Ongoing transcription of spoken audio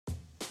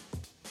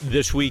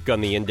This week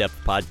on the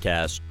In-Depth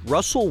podcast,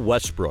 Russell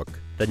Westbrook,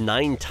 the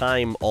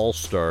 9-time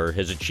All-Star,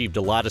 has achieved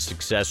a lot of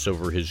success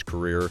over his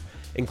career,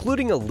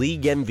 including a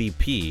league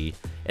MVP,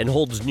 and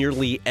holds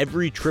nearly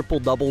every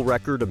triple-double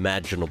record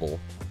imaginable.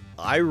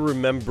 I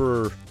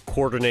remember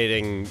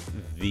coordinating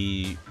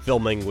the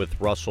filming with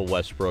Russell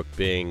Westbrook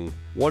being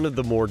one of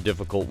the more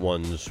difficult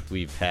ones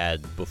we've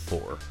had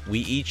before. We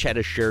each had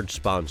a shared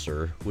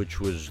sponsor, which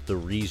was the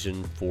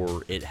reason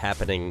for it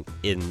happening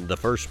in the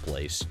first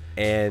place.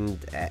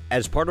 And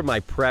as part of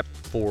my prep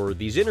for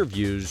these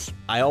interviews,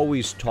 I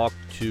always talk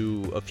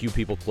to a few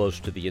people close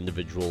to the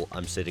individual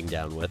I'm sitting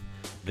down with.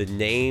 The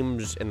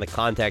names and the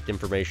contact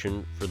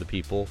information for the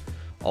people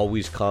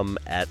always come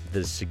at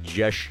the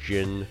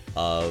suggestion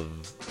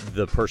of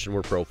the person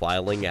we're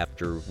profiling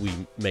after we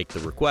make the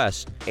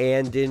request.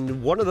 And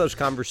in one of those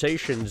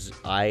conversations,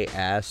 I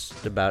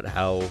asked about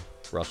how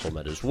Russell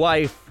met his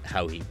wife,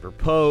 how he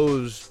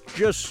proposed,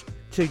 just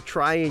to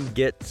try and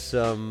get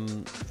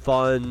some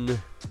fun,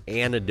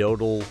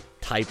 anecdotal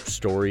type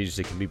stories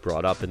that can be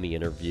brought up in the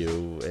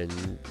interview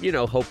and,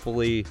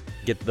 hopefully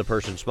get the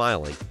person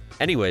smiling.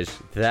 Anyways,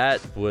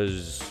 that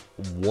was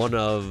one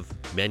of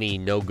many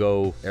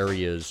no-go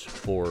areas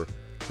for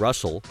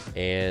Russell,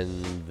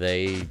 and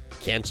they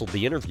canceled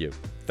the interview.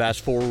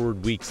 Fast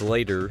forward weeks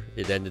later,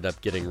 it ended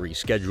up getting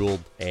rescheduled,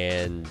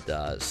 and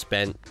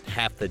spent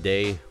half the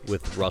day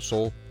with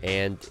Russell,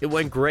 and it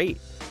went great.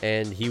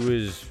 And he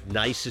was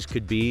nice as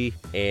could be,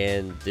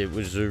 and it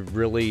was a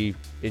really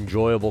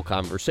enjoyable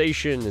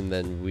conversation. And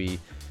then we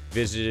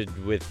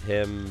visited with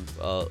him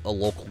a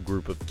local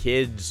group of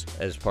kids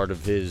as part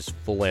of his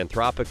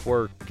philanthropic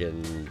work,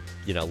 and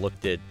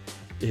looked at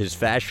his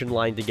fashion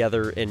line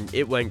together, and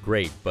it went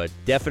great, but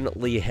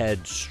definitely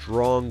had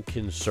strong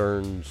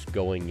concerns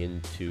going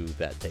into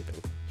that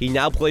taping. He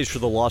now plays for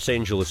the Los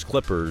Angeles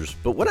Clippers,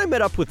 but when I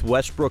met up with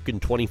Westbrook in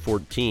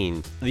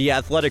 2014, the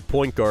athletic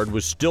point guard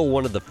was still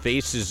one of the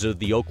faces of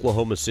the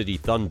Oklahoma City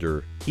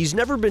Thunder. He's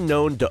never been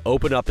known to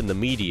open up in the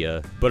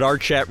media, but our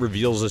chat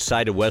reveals a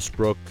side of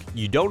Westbrook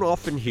you don't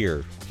often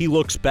hear. He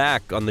looks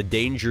back on the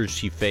dangers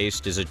he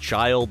faced as a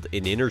child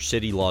in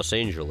inner-city Los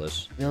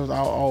Angeles. There was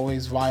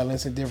always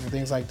violence and different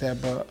things like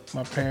that, but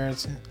my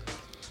parents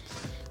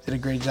did a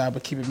great job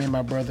of keeping me and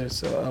my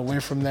brothers away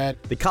from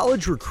that. The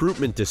college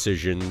recruitment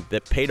decision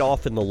that paid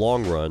off in the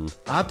long run.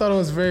 I thought it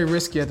was very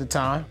risky at the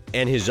time.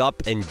 And his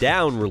up and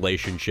down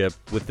relationship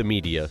with the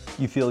media.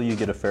 You feel you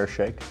get a fair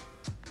shake?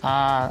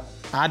 I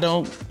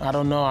don't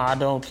know. I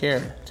don't care,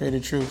 to tell you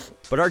the truth.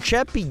 But our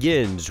chat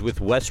begins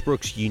with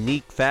Westbrook's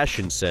unique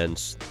fashion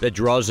sense that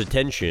draws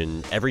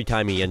attention every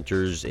time he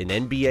enters an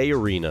NBA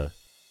arena.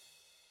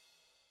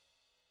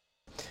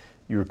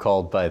 You were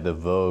called by the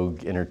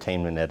Vogue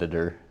entertainment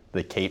editor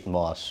the Kate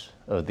Moss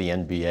of the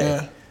NBA.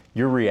 Yeah.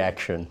 Your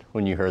reaction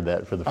when you heard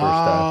that for the first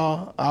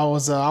time? I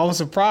was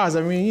surprised.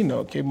 I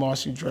mean, Kate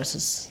Moss, she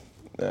dresses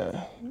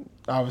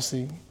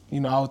obviously,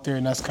 out there,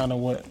 and that's kind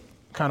of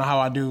how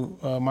I do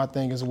my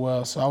thing as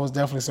well. So I was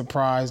definitely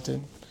surprised,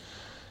 and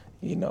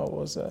it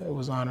was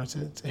an honor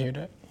to hear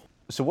that.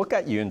 So what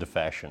got you into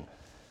fashion?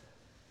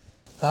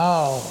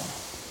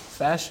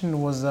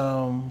 Fashion was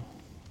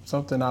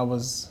something I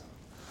was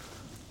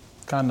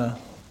kind of,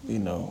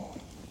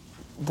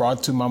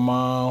 brought to my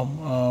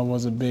mom,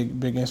 was a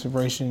big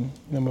inspiration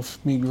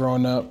for me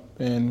growing up,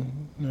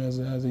 and as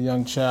a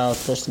young child,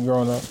 especially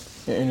growing up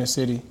in inner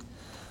city.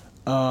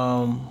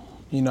 I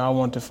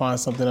wanted to find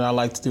something that I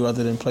liked to do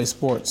other than play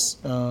sports.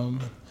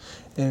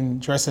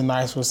 And dressing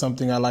nice was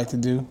something I like to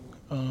do.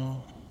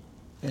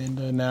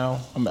 And now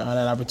I'm at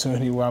that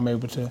opportunity where I'm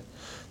able to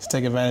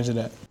take advantage of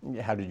that.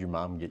 How did your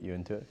mom get you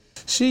into it?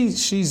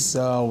 She's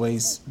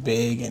always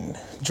big and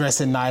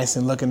dressing nice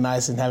and looking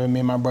nice and having me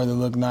and my brother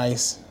look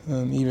nice,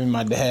 and even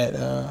my dad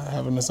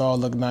having us all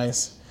look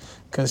nice,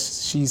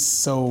 because she's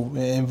so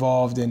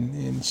involved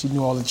and she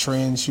knew all the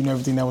trends, she knew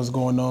everything that was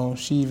going on.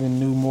 She even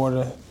knew more of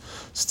the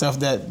stuff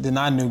than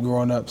I knew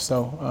growing up.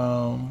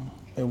 So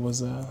it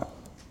was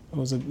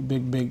a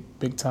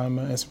big time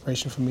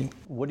inspiration for me.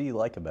 What do you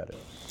like about it?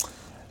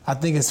 I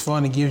think it's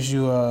fun. It gives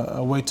you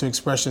a way to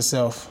express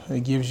yourself.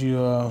 It gives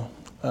you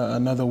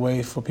another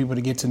way for people to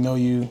get to know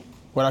you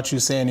without you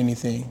saying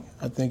anything.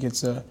 I think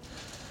it's a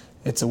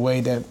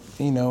way that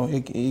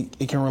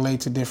it can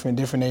relate to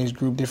different age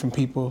group, different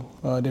people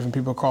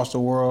across the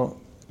world.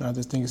 And I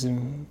just think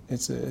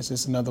it's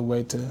just another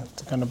way to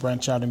kind of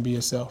branch out and be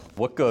yourself.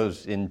 What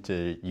goes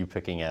into you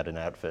picking out an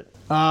outfit?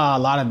 A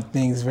lot of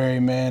things vary,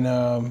 man.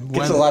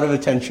 Gets a lot of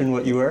attention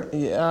what you wear?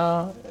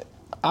 Yeah,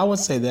 I would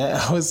say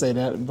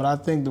that. But I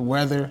think the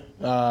weather,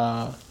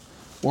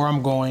 where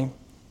I'm going,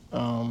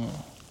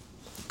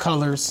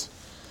 colors,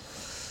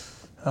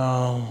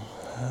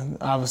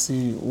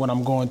 obviously what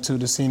I'm going to,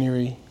 the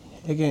scenery,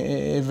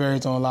 it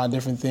varies on a lot of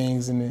different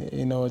things, and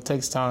it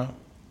takes time.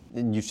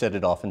 And you said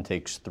it often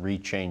takes 3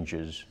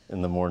 changes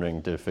in the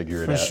morning to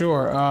figure it out. For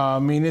sure.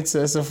 It's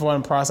a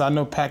fun process. I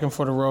know packing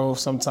for the road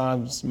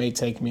sometimes may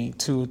take me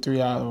 2 or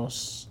 3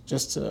 hours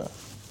just to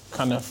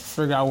kind of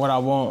figure out what I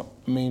want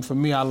I mean, for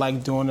me, I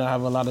like doing it. I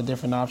have a lot of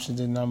different options,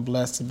 and I'm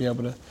blessed to be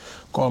able to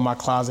go in my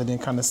closet and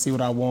kind of see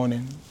what I want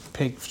and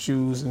pick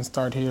shoes and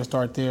start here,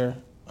 start there.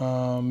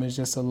 It's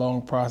just a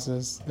long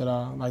process that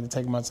I like to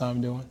take my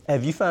time doing.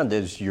 Have you found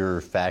as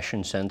your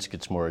fashion sense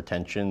gets more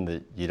attention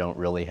that you don't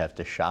really have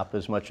to shop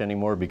as much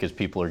anymore because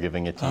people are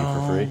giving it to you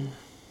for free?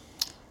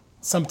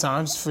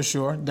 Sometimes, for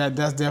sure.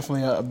 That's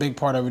definitely a big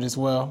part of it as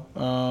well.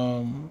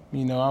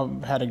 You know,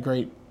 I've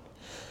had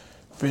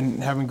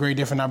been having great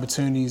different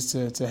opportunities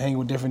to hang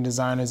with different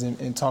designers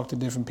and talk to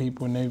different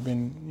people, and they've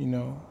been, you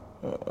know,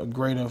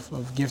 great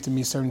of gifting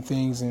me certain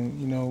things and,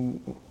 you know,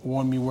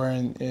 wanting me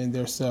wearing in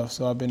their stuff.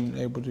 So I've been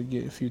able to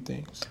get a few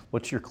things.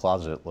 What's your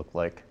closet look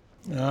like?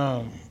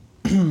 I've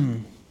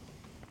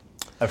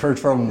heard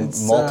from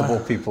multiple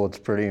people it's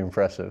pretty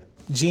impressive.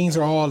 Jeans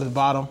are all at the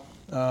bottom,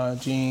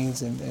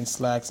 jeans and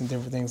slacks and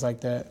different things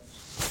like that.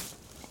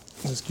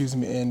 Excuse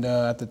me. And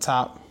at the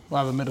top, I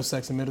have a middle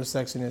section. Middle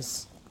section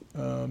is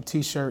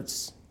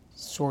T-shirts,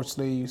 short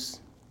sleeves,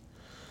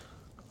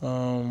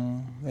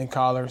 and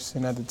collars.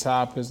 And at the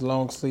top is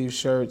long sleeve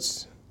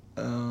shirts,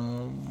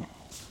 long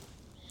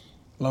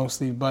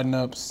sleeve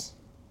button-ups.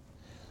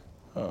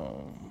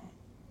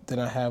 Then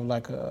I have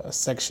like a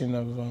section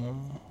of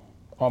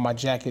all my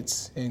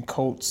jackets and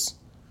coats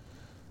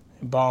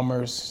and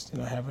bombers.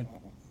 Then I have a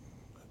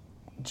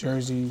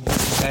jersey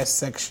vest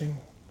section.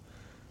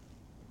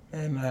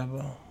 And I have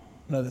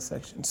another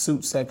section,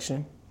 suit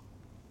section.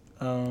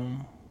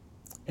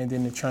 And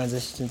then it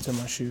transitions into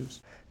my shoes.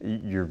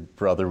 Your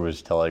brother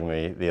was telling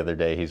me the other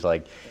day, he's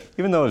like,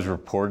 even though it was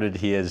reported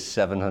he has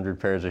 700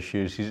 pairs of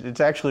shoes, it's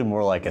actually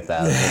more like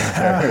 1,000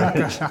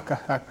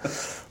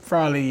 pairs.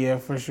 Probably, yeah,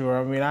 for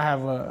sure. I mean, I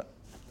have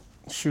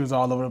shoes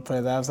all over the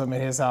place. I have some in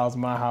his house,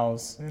 my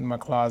house, in my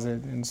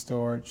closet, in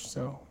storage,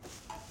 so.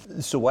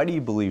 So why do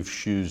you believe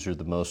shoes are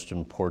the most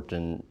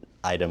important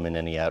item in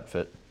any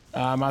outfit?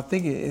 I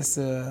think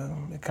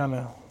it kind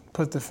of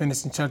puts the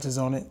finishing touches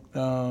on it.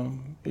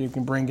 It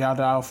can bring out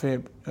the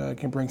outfit, it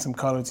can bring some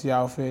color to your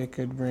outfit, it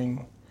could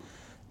bring,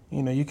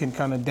 you know, you can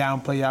kind of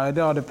downplay out. It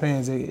all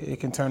depends. It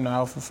can turn the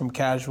outfit from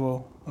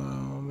casual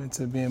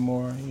into being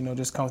more, you know,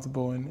 just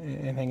comfortable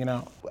and hanging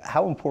out.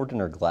 How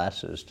important are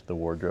glasses to the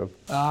wardrobe?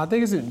 I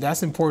think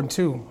that's important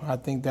too. I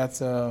think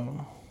that's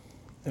an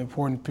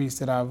important piece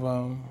that I've,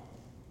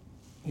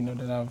 you know,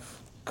 that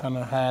I've kind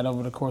of had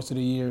over the course of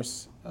the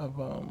years of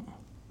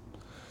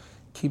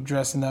keep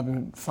dressing up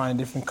and find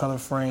different color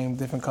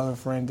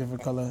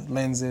color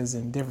lenses,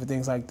 and different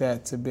things like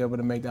that to be able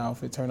to make the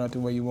outfit turn out the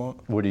way you want.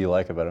 What do you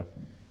like about it?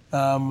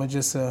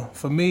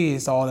 For me,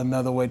 it's all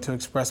another way to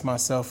express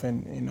myself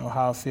and, you know,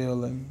 how I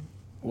feel and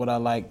what I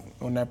like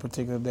on that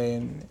particular day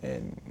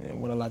and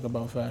what I like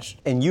about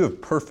fashion. And you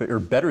have perfect or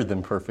better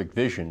than perfect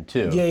vision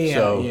too. Yeah.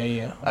 So,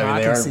 yeah. I mean,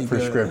 they aren't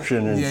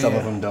prescription, and some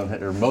of them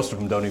don't, or most of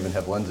them don't even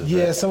have lenses.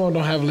 Yeah, right? some of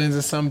them don't have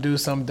lenses, some do,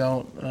 some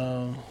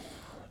don't.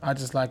 I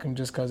just like them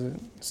just because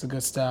it's a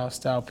good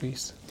style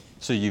piece.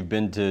 So you've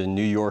been to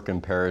New York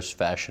and Paris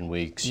Fashion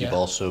Weeks. Yeah. You've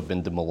also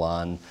been to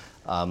Milan.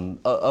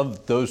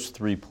 Of those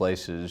three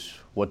places,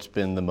 what's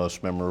been the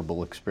most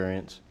memorable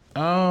experience?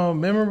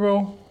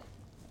 Memorable,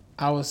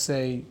 I would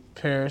say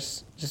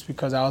Paris, just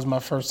because that was my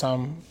first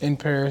time in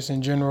Paris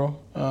in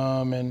general,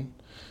 and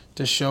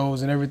the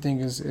shows and everything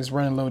is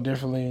running a little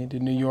differently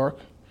than New York.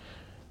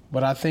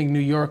 But I think New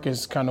York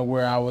is kind of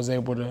where I was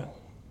able to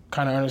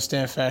kind of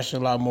understand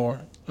fashion a lot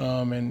more.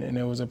 And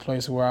it was a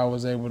place where I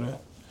was able to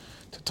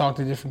talk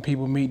to different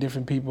people, meet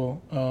different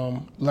people,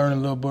 learn a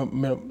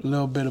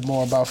little bit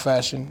more about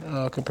fashion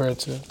compared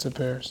to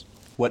Paris.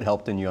 What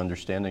helped in you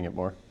understanding it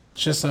more?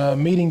 Just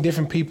meeting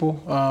different people,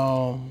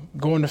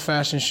 going to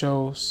fashion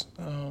shows,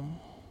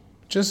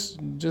 just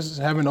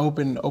having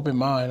an open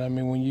mind. I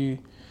mean,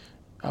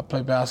 I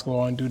play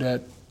basketball and do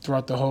that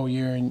throughout the whole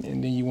year, and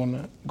then you want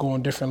to go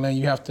on different lanes.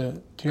 You have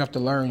to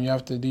learn. You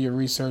have to do your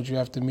research. You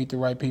have to meet the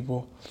right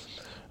people.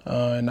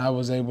 And I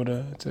was able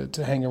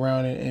to hang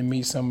around and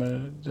meet some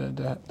of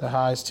the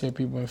highest tier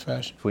people in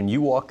fashion. When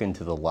you walk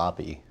into the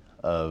lobby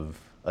of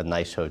a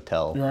nice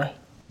hotel, right,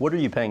 what are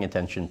you paying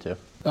attention to?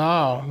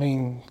 Oh, I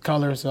mean,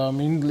 colors. I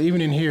mean,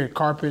 even in here,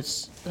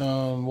 carpets,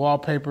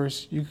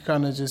 wallpapers, you can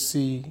kind of just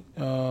see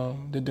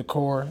the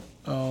decor.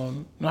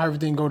 Not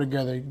everything go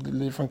together, the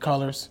different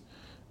colors.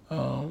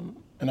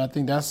 And I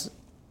think that's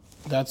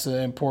an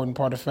important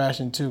part of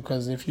fashion too,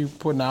 because if you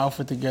put an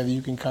outfit together,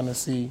 you can kind of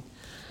see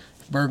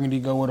burgundy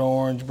go with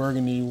orange,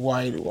 burgundy,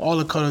 white, all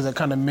the colors that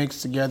kind of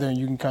mix together, and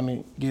you can kind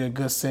of get a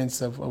good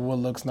sense of what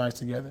looks nice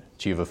together.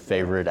 Do you have a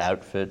favorite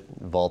outfit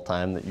of all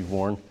time that you've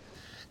worn?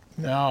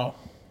 No,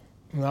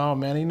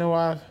 man. You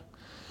know,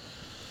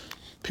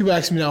 people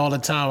ask me that all the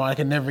time. I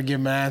can never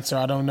give them an answer.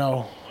 I don't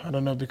know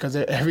because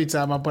every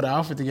time I put an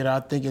outfit together, I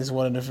think it's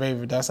one of the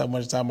favorites. That's how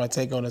much time I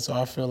take on it. So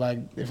I feel like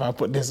if I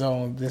put this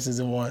on, this is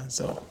the one.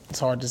 So it's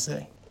hard to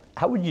say.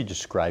 How would you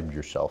describe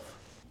yourself?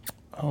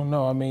 I don't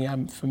know. I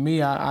mean, for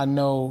me, I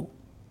know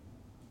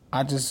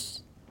I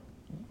just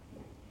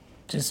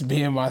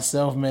being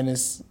myself, man,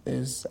 is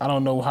I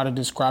don't know how to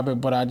describe it,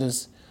 but I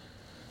just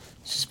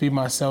just be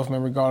myself,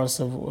 man, regardless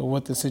of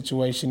what the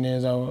situation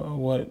is or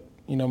what,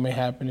 may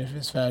happen, if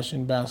it's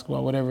fashion,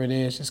 basketball, whatever it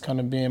is, just kind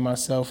of being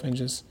myself and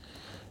just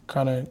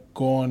kind of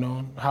going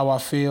on how I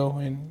feel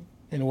and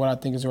what I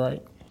think is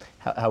right.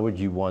 How would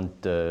you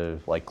want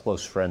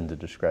close friend to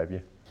describe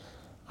you?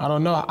 I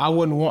don't know. I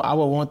would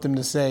want them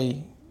to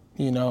say,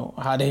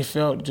 how they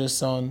felt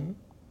just on,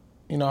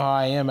 how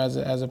I am as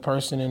a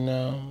person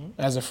and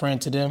as a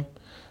friend to them.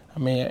 I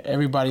mean,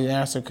 everybody's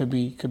answer could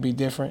be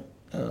different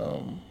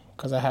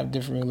because I have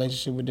different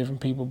relationship with different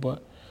people.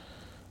 But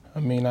I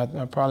mean,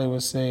 I probably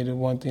would say the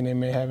one thing they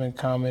may have in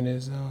common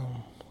is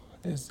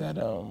that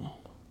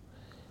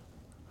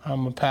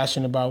I'm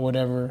passionate about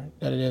whatever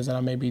that it is that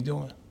I may be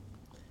doing.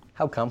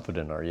 How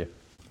confident are you?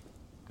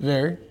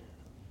 Very,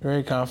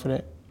 very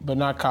confident, but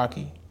not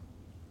cocky.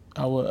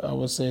 I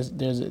would say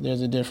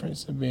there's a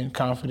difference of being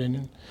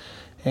confident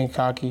and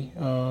cocky.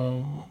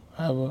 I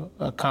have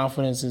a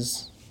confidence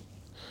is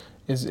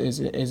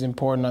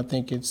important. I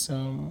think it's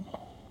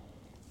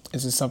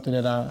just something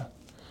that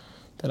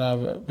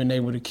I've been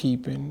able to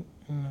keep and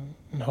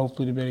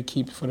hopefully to be able to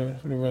keep for the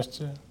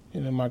rest of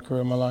my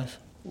career, my life.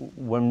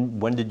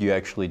 When did you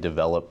actually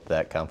develop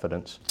that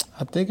confidence?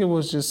 I think it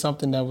was just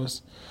something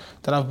that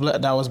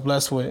I was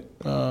blessed with.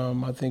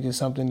 I think it's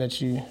something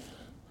that you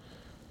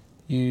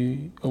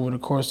over the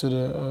course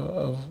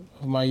of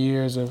my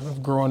years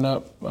of growing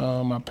up,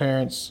 my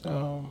parents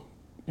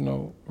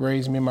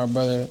raised me and my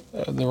brother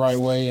the right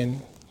way,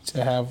 and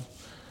to have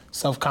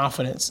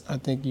self-confidence. I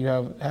think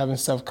having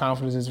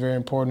self-confidence is very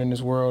important in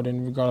this world,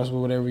 and regardless of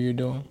whatever you're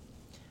doing.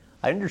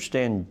 I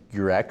understand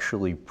you're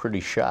actually pretty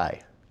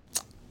shy.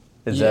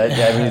 Is Yeah.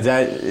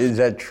 is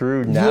that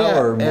true now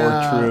or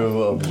more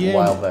true a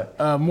while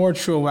back? More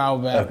true a while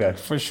back, Okay.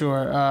 for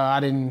sure. I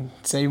didn't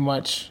say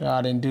much.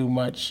 I didn't do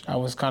much. I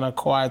was kind of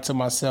quiet to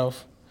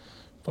myself.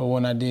 But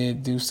when I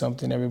did do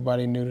something,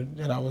 everybody knew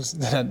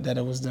that that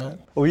it was done.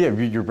 Well, yeah,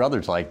 your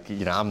brother's like,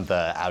 I'm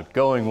the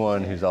outgoing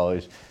one who's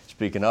always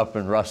speaking up,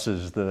 and Russ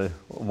is the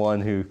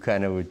one who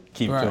kind of would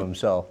keep to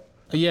himself.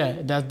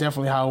 Yeah, that's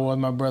definitely how it was.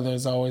 My brother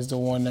is always the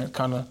one that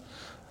kind of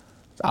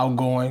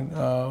outgoing,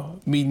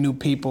 meet new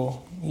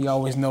people. He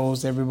always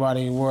knows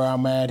everybody where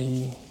I'm at.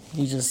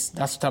 That's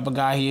the type of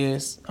guy he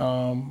is.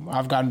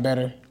 I've gotten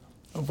better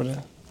over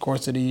the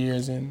course of the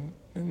years and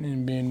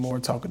being more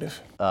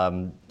talkative.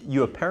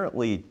 You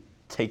apparently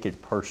take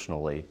it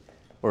personally,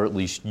 or at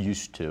least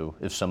used to,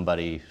 if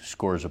somebody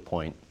scores a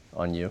point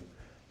on you.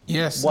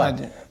 Yes, Why? I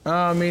do.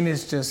 I mean,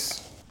 it's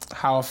just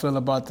how I feel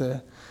about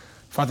the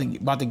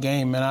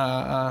game, and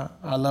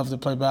I love to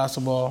play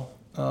basketball,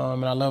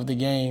 and I love the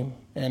game,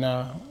 and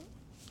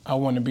I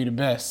want to be the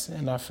best,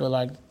 and I feel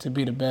like to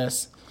be the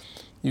best,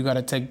 you got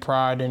to take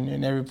pride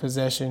in every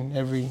possession,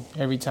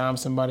 every time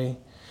somebody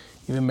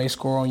even may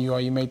score on you, or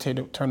you may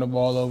turn the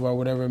ball over, or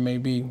whatever it may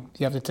be.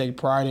 You have to take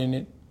pride in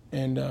it,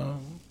 and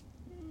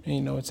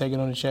take it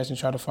on the chest and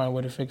try to find a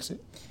way to fix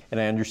it. And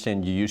I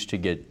understand you used to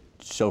get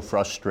so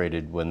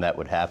frustrated when that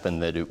would happen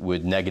that it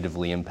would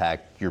negatively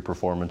impact your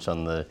performance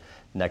on the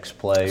next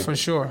play. For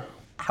sure.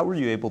 How were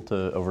you able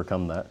to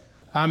overcome that?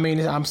 I mean,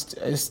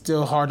 it's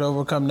still hard to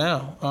overcome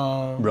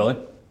now. Really?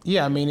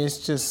 Yeah, I mean,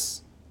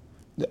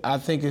 I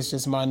think it's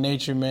just my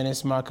nature, man.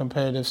 It's my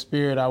competitive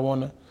spirit. I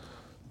want to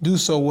do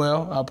so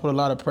well. I put a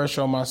lot of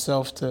pressure on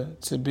myself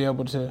to be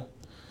able to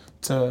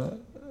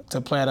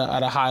play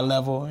at a high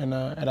level and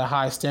at a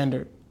high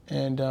standard.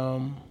 And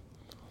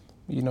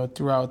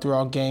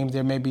throughout games,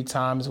 there may be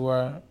times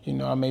where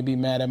I may be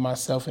mad at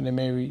myself and it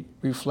may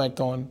reflect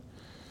on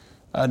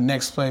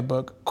next play,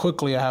 but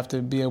quickly I have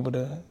to be able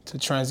to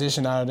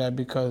transition out of that,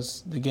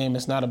 because the game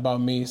is not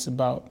about me. It's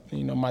about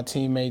my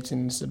teammates,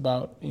 and it's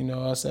about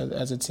us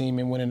as a team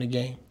and winning the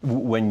game.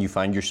 When you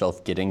find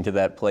yourself getting to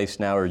that place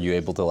now, are you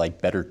able to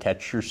better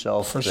catch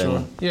yourself? For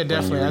sure. Yeah,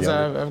 definitely. As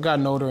younger? I've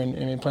gotten older and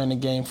been playing the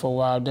game for a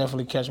while, I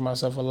definitely catch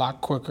myself a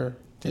lot quicker.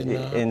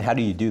 And how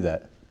do you do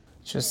that?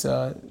 Just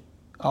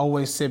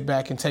always sit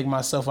back and take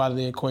myself out of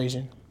the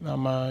equation.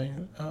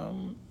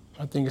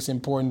 I think it's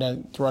important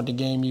that throughout the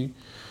game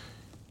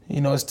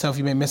it's tough.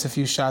 You may miss a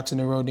few shots in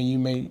a row, then you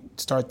may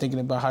start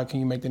thinking about how can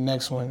you make the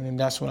next one. And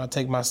that's when I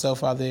take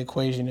myself out of the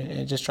equation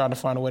and just try to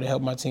find a way to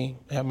help my team,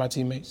 help my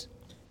teammates.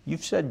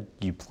 You've said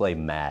you play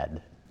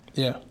mad.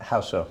 Yeah. How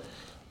so?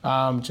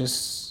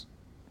 Just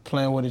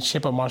playing with a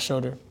chip on my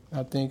shoulder.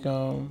 I think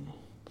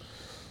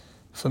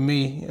for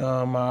me,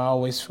 I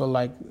always feel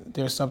like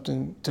there's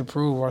something to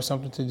prove or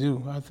something to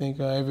do. I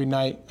think every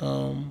night,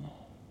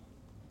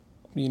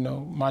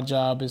 my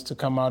job is to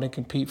come out and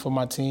compete for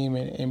my team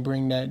and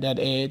bring that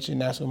edge,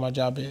 and that's what my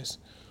job is.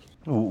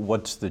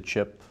 What's the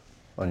chip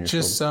on your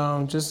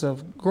shoulder? Just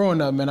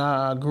growing up, man.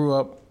 I grew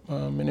up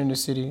in inner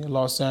city,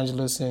 Los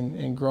Angeles,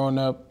 and growing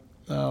up,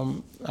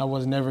 I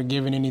was never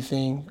given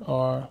anything,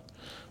 or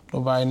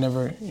nobody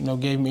never,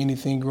 gave me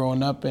anything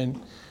growing up, and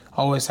I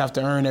always have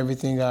to earn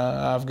everything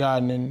I've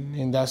gotten,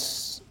 and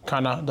that's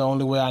kind of the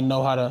only way I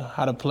know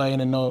how to play,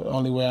 and the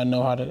only way I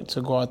know how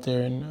to go out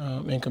there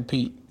and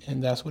compete.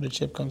 And that's where the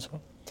chip comes from.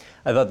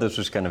 I thought this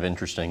was kind of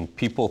interesting.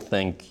 People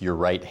think you're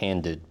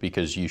right-handed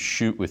because you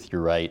shoot with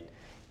your right,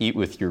 eat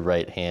with your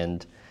right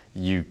hand.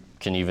 You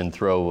can even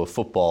throw a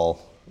football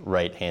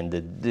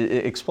right-handed.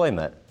 Explain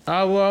that.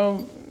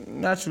 Well,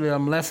 naturally,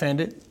 I'm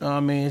left-handed. I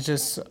mean, it's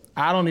just,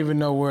 I don't even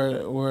know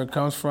where it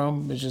comes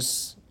from. It's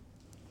just,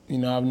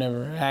 I've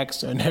never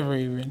asked or never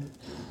even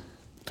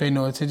paid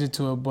no attention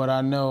to it, but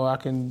I know I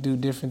can do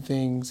different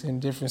things in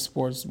different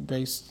sports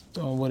based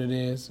on what it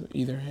is,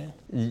 either hand.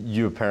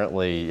 You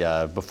apparently,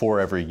 before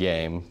every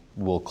game,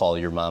 will call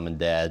your mom and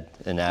dad,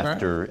 and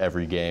after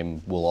every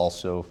game, will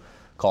also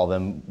call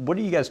them. What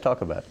do you guys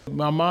talk about?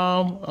 My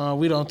mom,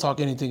 we don't talk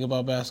anything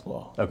about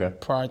basketball. Okay.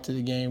 Prior to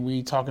the game,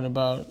 we talking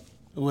about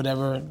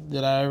whatever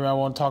that I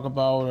want to talk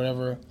about,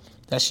 whatever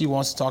that she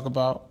wants to talk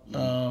about.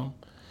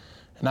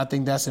 And I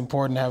think that's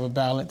important to have a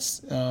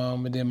balance.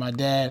 And then my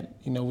dad,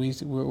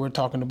 we're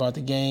talking about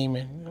the game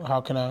and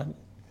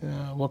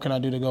what can I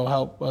do to go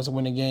help us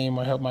win the game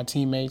or help my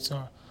teammates,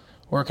 or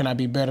where can I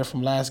be better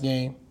from last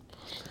game.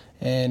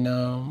 And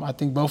I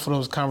think both of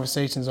those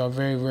conversations are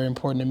very, very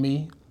important to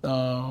me.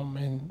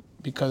 And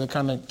because it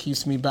kind of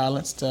keeps me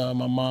balanced. My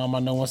mom, I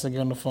know once I get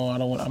on the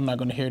phone, I'm not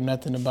going to hear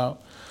nothing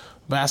about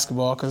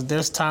basketball, because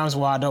there's times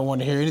where I don't want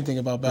to hear anything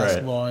about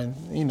basketball. Right.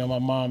 And my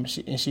mom,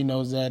 she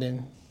knows that,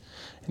 and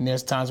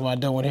there's times when I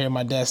don't want to hear.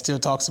 My dad still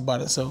talks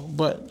about it. So,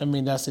 but I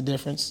mean, that's the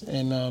difference,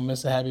 and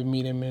it's a happy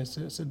medium.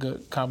 It's a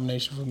good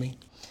combination for me.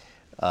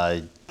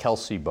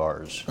 Kelsey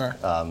Bars, right.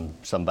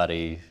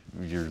 Somebody,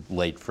 your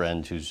late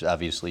friend, who's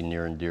obviously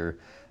near and dear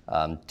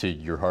to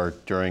your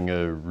heart. During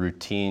a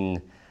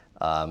routine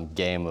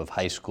game of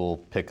high school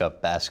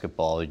pickup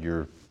basketball,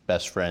 your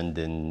best friend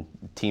and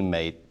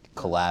teammate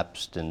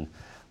collapsed and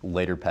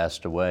later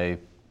passed away.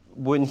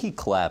 When he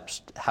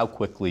collapsed, how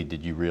quickly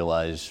did you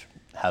realize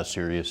how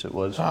serious it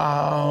was?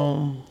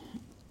 I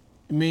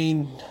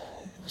mean,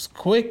 it was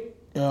quick,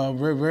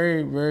 very,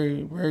 very,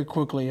 very, very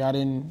quickly. I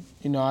didn't,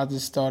 I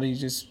just thought he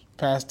just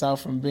passed out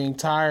from being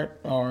tired,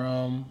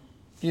 or,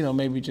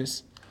 maybe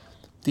just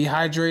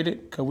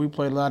dehydrated, because we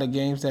played a lot of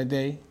games that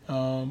day.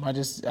 I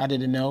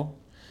didn't know.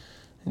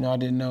 I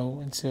didn't know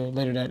until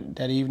later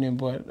that evening,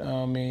 but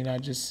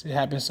it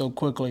happened so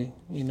quickly,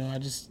 I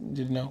just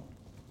didn't know.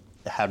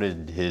 How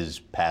did his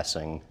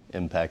passing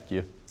impact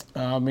you?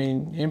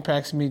 It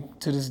impacts me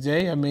to this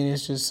day.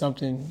 It's just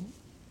something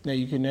that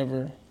you can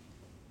never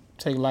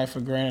take life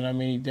for granted.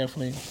 He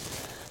definitely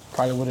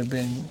probably would have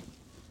been,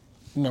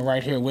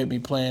 right here with me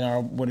playing,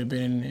 or would have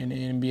been in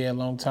the NBA a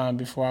long time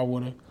before I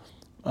would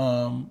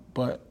have.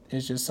 But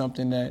it's just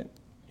something that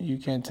you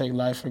can't take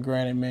life for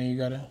granted, man. You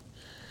gotta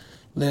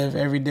live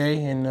every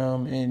day and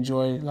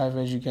enjoy life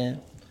as you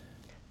can.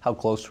 How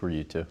close were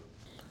you two?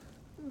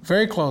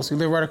 Very close. He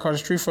lived right across the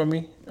street from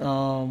me.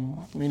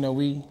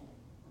 We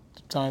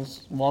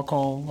sometimes walk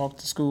home, walk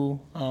to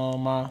school.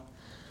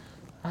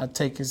 I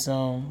take his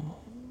go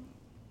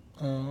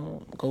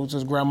to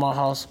his grandma's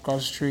house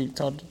across the street,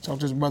 talk to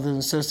his brothers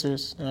and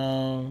sisters.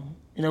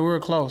 We were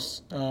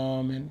close,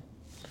 and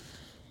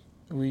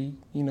he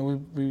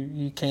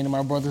came to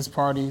my brother's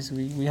parties.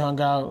 We hung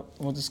out,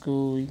 went to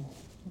school. We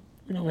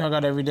hung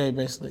out every day,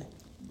 basically.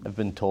 I've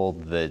been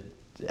told that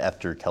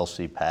after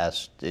Kelsey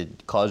passed,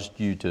 it caused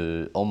you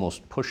to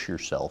almost push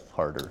yourself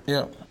harder.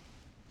 Yeah.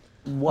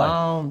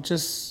 Why?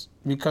 Just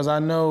because I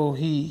know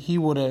he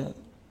would have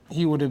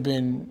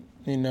been,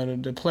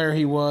 the player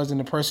he was and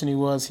the person he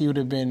was, he would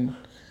have been,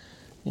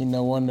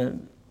 one of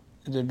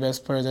the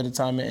best players at the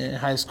time in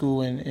high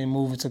school and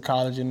moving to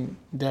college and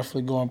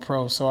definitely going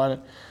pro. So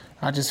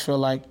I just feel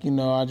like,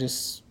 I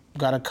just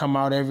got to come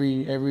out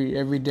every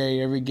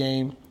day, every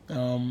game,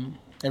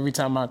 every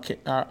time I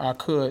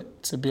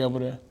could, to be able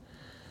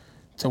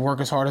to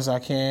work as hard as I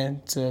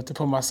can, to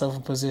put myself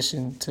in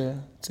position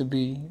to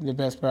be the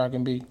best player I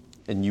can be.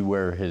 And you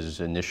wear his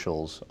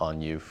initials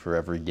on you for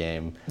every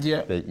game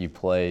that you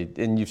play.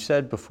 And you've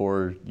said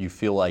before, you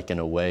feel like in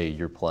a way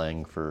you're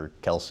playing for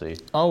Kelsey.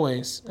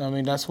 Always.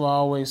 That's why I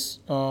always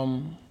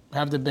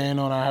have the band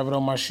on. I have it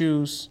on my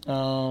shoes.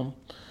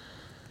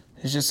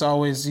 It's just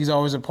he's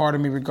always a part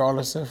of me,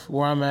 regardless of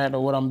where I'm at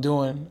or what I'm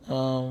doing. As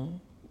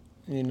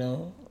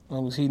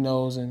long as he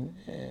knows and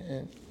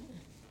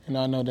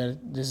I know that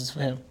this is for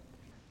him.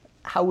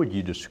 How would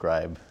you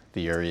describe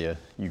the area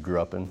you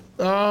grew up in?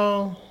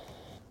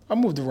 I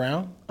moved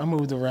around.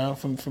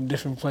 From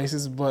different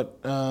places, but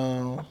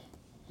where'd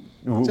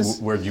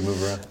you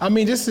move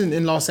around? Just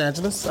in Los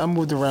Angeles. I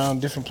moved around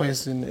different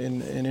places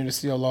in inner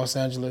city of Los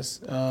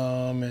Angeles.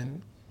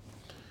 And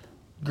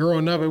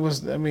growing up, it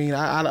was. I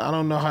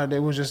don't know how it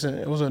was.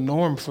 It was a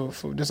norm for.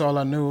 That's all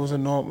I knew. It was a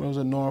norm. It was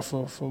a norm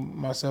for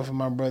myself and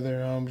my brother.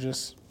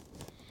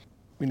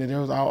 There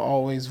was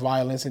always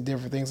violence and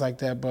different things like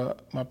that.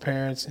 But my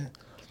parents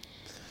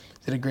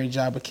did a great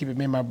job of keeping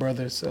me and my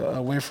brothers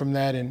away from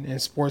that, and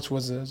sports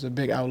was a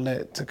big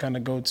outlet to kind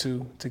of go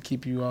to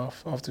keep you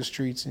off the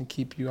streets and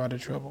keep you out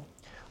of trouble.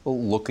 Well,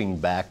 looking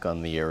back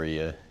on the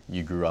area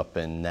you grew up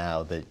in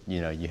now, that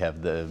you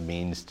have the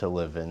means to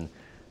live in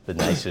the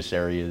nicest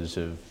areas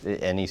of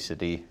any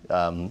city,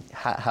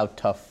 how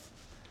tough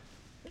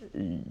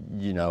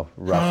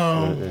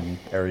rough an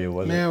area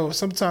was it? Man,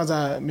 sometimes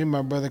me and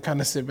my brother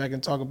kind of sit back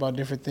and talk about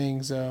different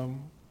things,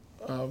 growing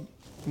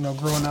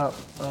up,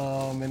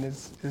 and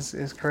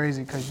it's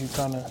crazy because you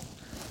kind of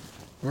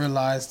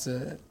realize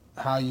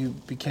how you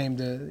became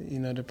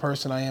the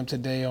person I am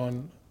today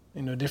on,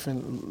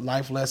 different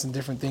life lessons,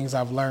 different things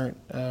I've learned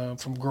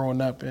from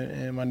growing up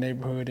in my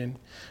neighborhood. And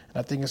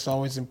I think it's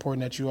always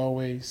important that you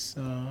always,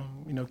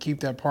 keep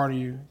that part of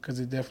you, because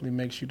it definitely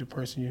makes you the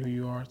person who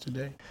you are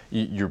today.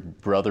 Your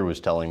brother was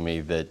telling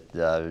me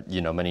that,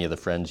 many of the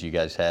friends you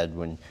guys had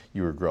when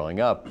you were growing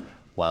up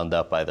wound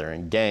up either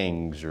in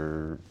gangs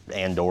or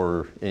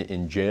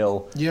in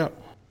jail. Yeah.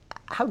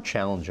 How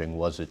challenging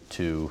was it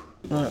to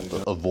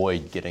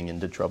avoid getting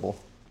into trouble?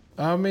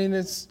 I mean,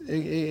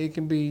 it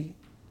can be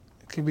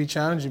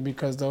challenging,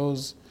 because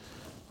those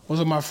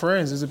are my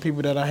friends. Those are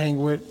people that I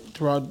hang with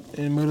throughout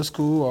in middle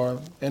school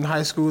or in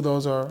high school.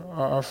 Those are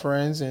our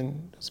friends,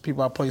 and those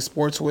people I play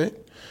sports with.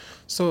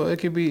 So it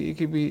could be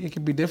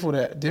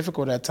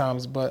difficult at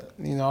times, but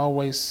I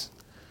always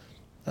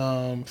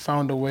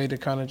found a way to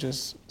kind of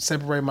just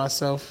separate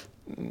myself,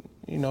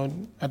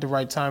 at the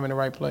right time in the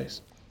right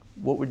place.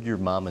 What would your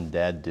mom and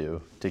dad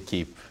do to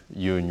keep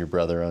you and your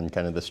brother on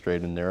kind of the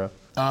straight and narrow?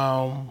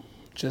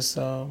 Just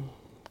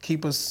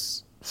keep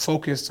us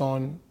focused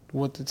on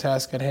what the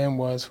task at hand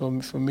was. For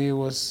me, it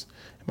was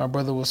my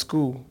brother was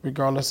school.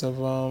 Regardless of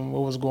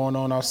what was going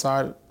on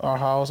outside our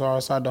house or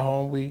outside the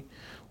home, we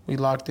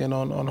locked in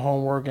on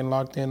homework and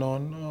locked in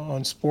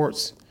on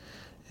sports,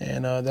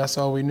 and that's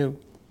all we knew.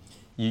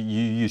 You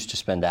used to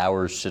spend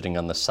hours sitting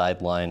on the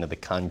sideline of the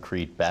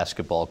concrete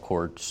basketball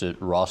courts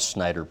at Ross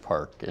Snyder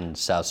Park in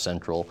South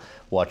Central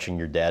watching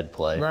your dad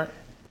play. Right.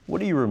 What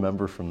do you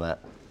remember from that?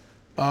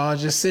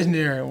 Just sitting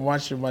there and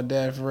watching my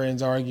dad's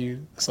friends argue.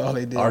 That's all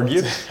they did.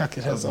 Argue?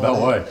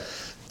 About what?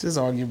 Just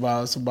argue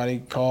about somebody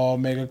call,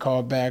 make a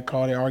call back,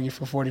 call. They argue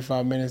for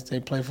 45 minutes. They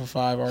play for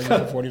 5, argue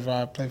for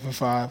 45, play for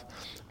 5.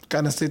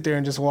 Kind of sit there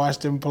and just watch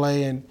them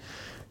play and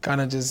kind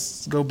of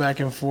just go back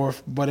and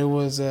forth. But it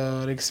was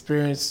an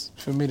experience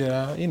for me that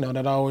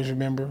I always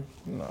remember.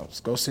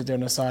 Just go sit there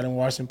on the side and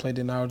watch them play.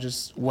 Then I was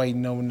just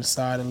waiting over on the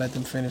side and let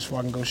them finish so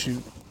I can go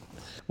shoot.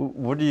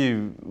 What do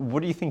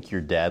you think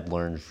your dad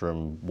learned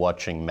from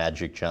watching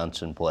Magic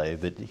Johnson play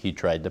that he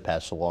tried to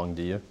pass along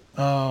to you?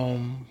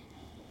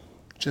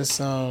 Just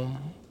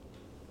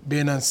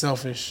being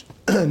unselfish,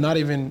 not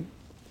even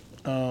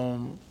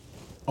on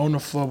the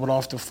floor but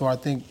off the floor. I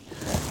think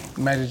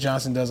Magic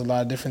Johnson does a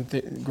lot of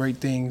different great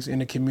things in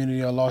the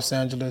community of Los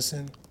Angeles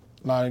and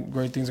a lot of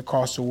great things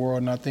across the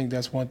world. And I think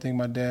that's one thing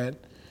my dad,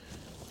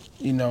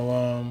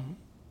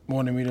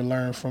 wanted me to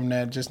learn from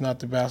that, just not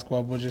the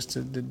basketball, but just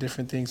the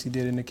different things he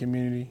did in the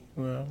community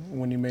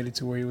when he made it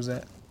to where he was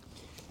at.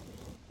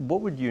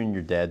 What would you and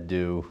your dad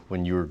do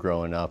when you were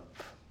growing up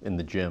in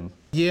the gym?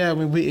 Yeah, I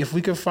mean, if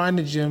we could find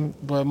a gym,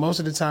 but most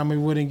of the time we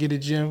wouldn't get a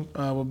gym.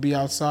 We'd be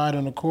outside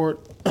on the court,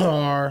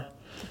 or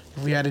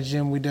if we had a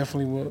gym, we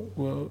definitely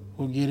will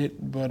get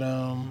it. But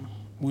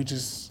we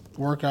just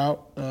work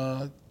out,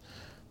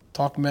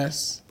 talk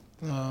mess,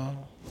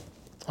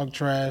 talk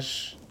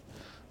trash,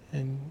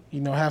 and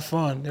have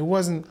fun. It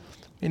wasn't,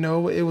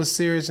 it was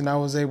serious, and I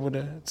was able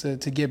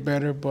to get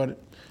better. But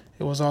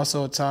it was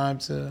also a time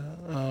to,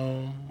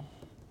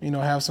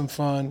 have some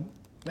fun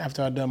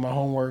after I'd done my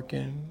homework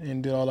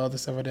and did all the other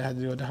stuff I had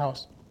to do at the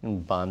house.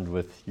 And bond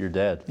with your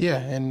dad. Yeah,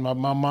 and my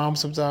mom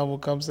sometimes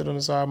would come sit on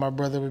the side. My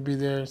brother would be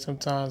there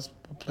sometimes.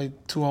 I played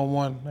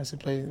 2-on-1. I used to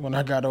play when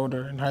I got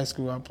older in high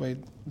school. I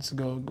played to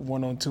go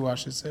 1-on-2, I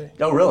should say.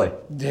 Oh, really?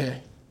 Yeah.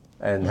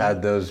 And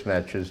how'd those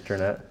matches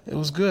turn out? It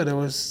was good. It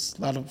was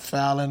a lot of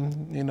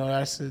fouling. I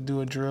used to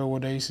do a drill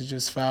where they used to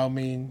just foul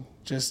me,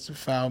 just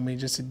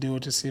to do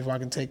it to see if I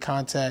can take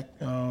contact.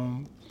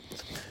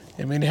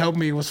 It helped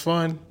me. It was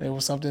fun. It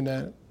was something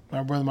that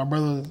my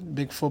brother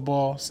big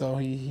football, so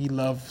he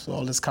loved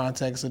all this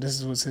contact. So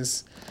this was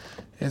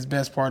his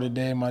best part of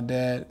the day. My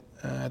dad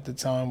at the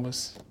time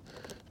was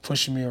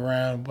pushing me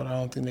around, but I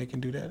don't think they can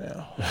do that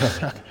now.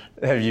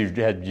 Have you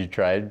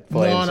tried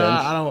playing since?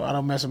 No, I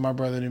don't mess with my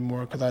brother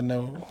anymore because I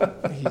know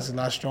he's a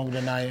lot stronger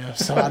than I am.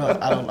 So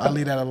I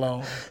leave that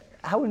alone.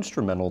 How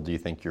instrumental do you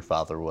think your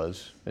father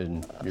was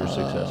in your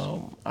success?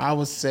 I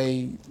would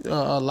say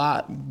a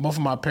lot. Both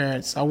of my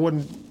parents. I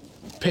wouldn't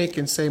pick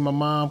and say my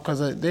mom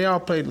because they all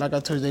played, like I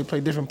told you, they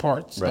played different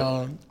parts.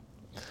 Right.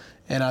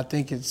 And I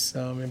think it's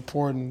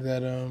important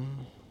that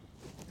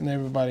and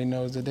everybody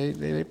knows that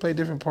they play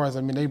different parts.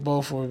 I mean, they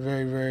both were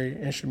very,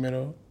 very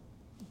instrumental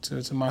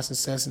to my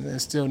success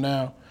and still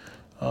now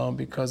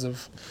because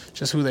of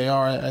just who they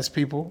are as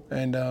people.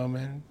 And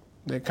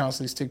they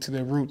constantly stick to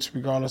their roots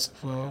regardless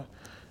of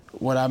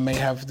what I may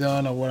have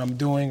done or what I'm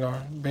doing or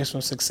based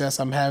on success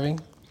I'm having.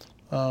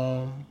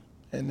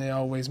 And they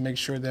always make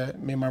sure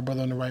that me and my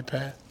brother are on the right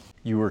path.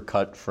 You were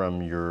cut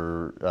from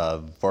your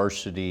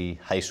varsity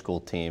high school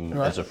team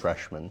as a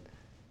freshman.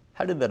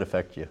 How did that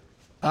affect you?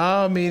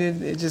 I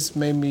mean, it just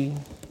made me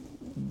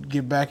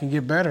get back and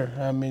get better.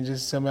 I mean,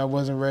 just tell me I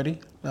wasn't ready.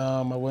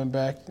 I went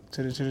back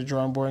to the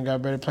drawing board and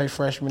got better, played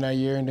freshman that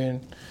year, and then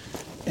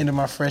end of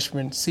my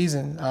freshman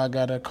season, I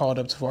got called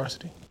up to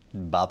varsity.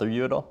 Bother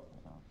you at all?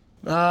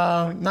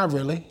 Not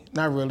really.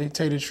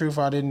 Tell you the truth,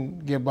 I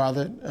didn't get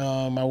bothered.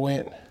 I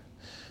went.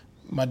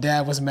 My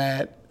dad was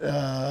mad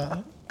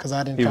because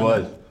I didn't. He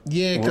was.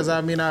 Yeah, because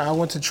I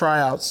went to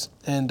tryouts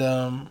and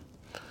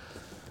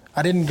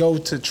I didn't go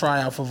to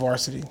tryout for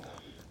varsity.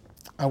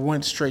 I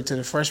went straight to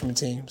the freshman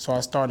team, so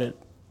I started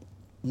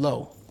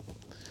low.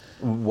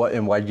 What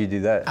and why did you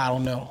do that? I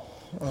don't know.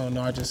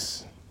 I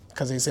just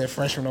because they said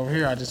freshman over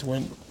here, I just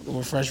went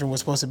where freshman was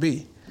supposed to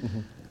be. Mm-hmm.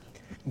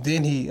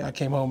 Then I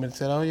came home and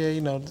said, oh yeah,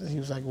 he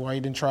was like, why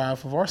you didn't try out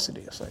for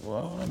varsity? I was like,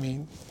 well,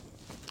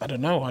 I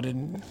don't know. I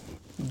didn't.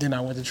 Then I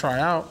went to try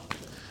out.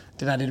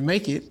 Then I didn't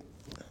make it.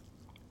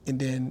 And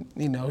then,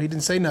 he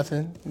didn't say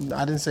nothing.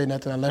 I didn't say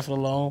nothing. I left it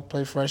alone,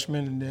 played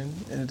freshman, and then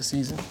ended the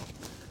season.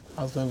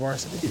 I was playing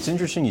varsity. It's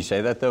interesting you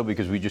say that, though,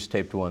 because we just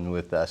taped one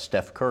with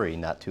Steph Curry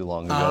not too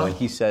long ago, and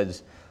he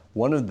says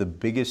one of the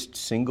biggest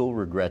single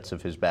regrets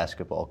of his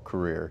basketball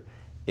career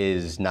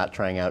is not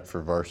trying out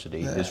for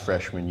varsity his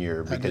freshman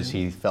year because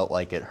he felt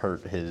like it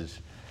hurt his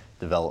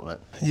development.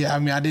 Yeah,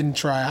 I didn't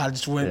try. I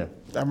just went.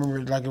 Yeah. I remember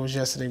it like it was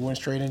yesterday. Went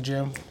straight in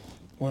gym,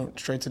 went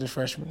straight to the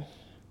freshman.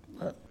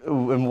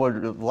 And what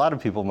a lot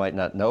of people might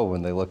not know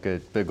when they look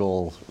at big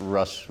old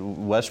Russ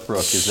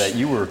Westbrook is that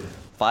you were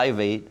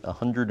 5'8",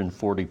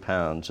 140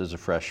 pounds as a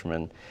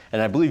freshman,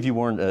 and I believe you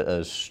weren't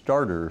a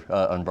starter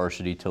on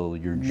varsity till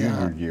your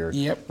junior year.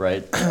 Yep.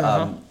 Right.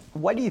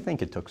 Why do you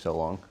think it took so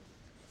long?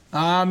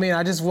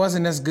 I just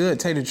wasn't as good.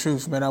 Tell you the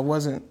truth, man.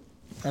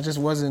 I just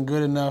wasn't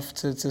good enough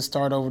to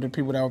start over the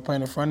people that were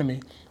playing in front of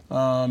me.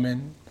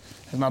 And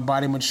as my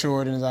body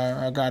matured and as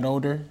I got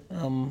older,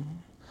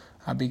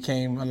 I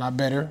became a lot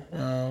better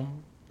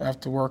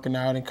after working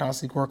out and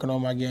constantly working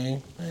on my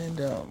game. And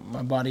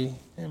my body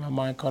and my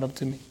mind caught up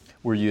to me.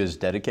 Were you as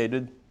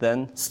dedicated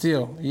then?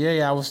 Still,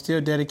 yeah. I was still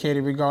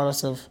dedicated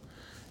regardless of,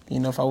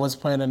 if I was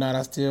playing or not.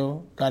 I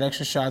still got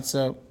extra shots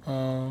up.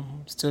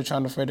 Still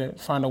trying to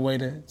find a way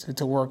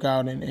to work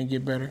out and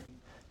get better.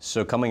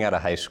 So coming out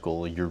of high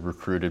school, you're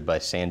recruited by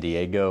San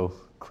Diego,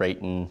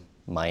 Creighton,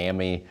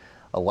 Miami,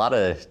 a lot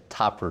of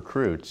top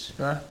recruits.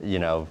 Right.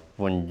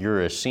 When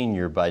you're a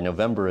senior, by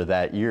November of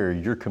that year,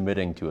 you're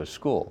committing to a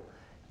school.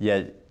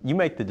 Yet you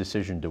make the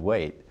decision to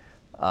wait.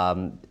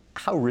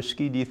 How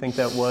risky do you think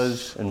that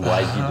was, and why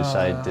did you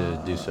decide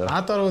to do so?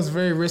 I thought it was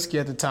very risky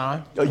at the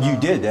time. Oh, you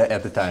did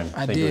at the time?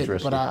 I think did, it was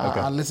risky. But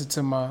I listened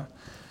to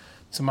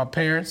my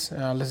parents,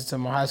 and I listened to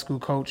my high school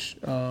coach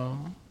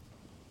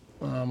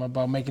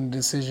about making a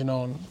decision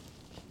on,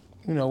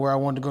 where I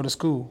wanted to go to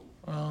school.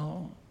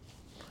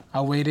 I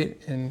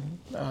waited, and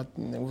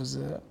it was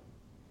the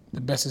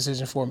best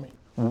decision for me.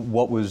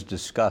 What was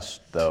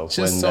discussed though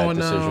Just when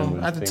that decision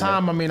was at the being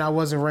time, made? I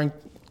wasn't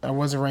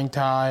ranked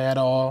high at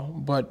all.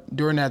 But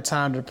during that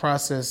time, the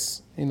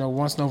process,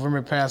 once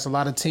November passed, a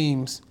lot of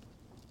teams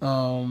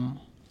are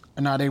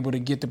not able to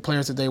get the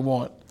players that they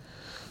want.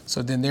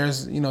 So then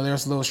there's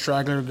little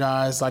straggler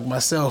guys like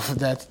myself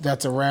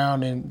that's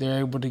around, and they're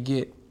able to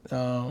get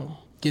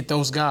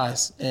those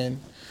guys. And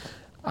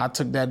I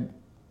took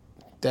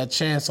that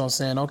chance on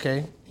saying,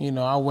 okay,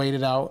 I'll wait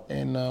it out,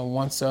 and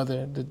once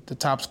the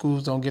top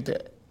schools don't get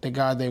the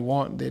guy they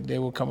want, they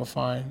will come and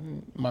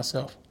find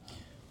myself.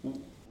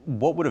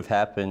 What would have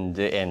happened,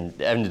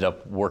 and ended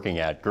up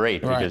working out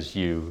great because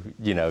you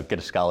get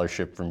a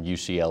scholarship from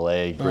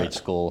UCLA, great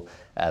school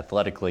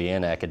athletically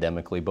and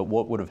academically, but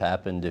what would have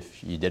happened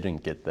if you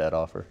didn't get that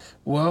offer?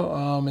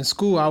 Well, in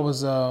school, I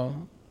was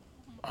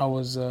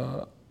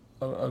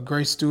a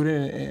great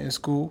student in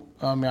school.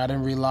 I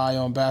didn't rely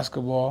on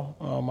basketball.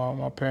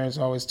 My parents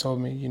always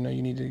told me, you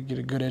need to get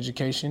a good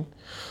education.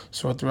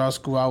 So throughout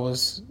school, I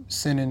was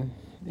sending,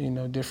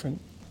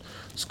 different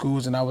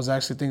schools, and I was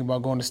actually thinking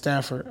about going to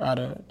Stanford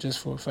just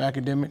for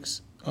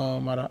academics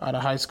out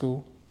of high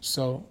school.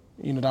 So,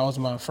 that was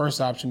my first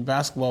option.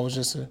 Basketball was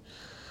just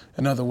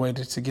another way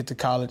to get to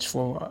college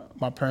for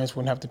my parents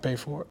wouldn't have to pay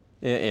for it.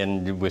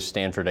 And with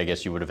Stanford, I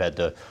guess you would have had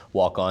to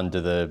walk on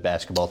to the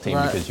basketball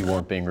team because you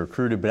weren't being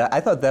recruited. But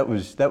I thought that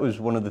was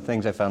one of the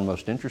things I found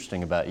most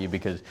interesting about you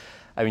because,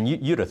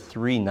 you had a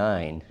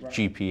 3.9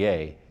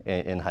 GPA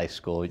in high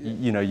school.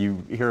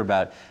 You hear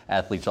about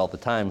athletes all the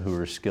time who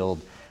are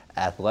skilled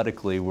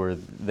athletically where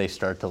they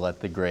start to let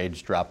the grades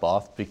drop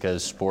off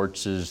because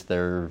sports is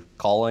their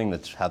calling.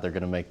 That's how they're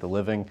going to make the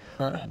living.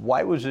 Right.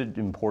 Why was it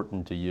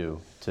important to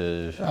you to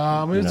it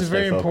was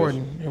very focused?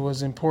 Important. It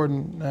was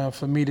important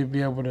for me to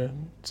be able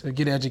to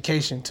get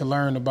education, to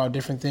learn about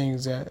different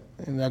things that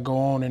go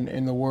on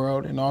in the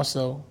world, and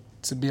also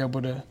to be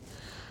able to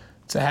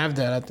have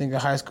that. I think a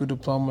high school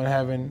diploma,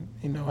 having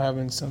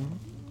some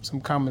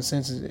common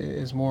sense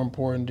is more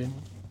important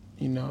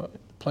than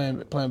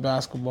playing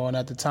basketball. And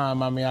at the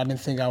time, I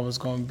didn't think I was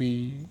going to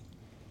be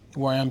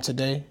where I am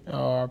today,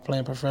 or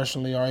playing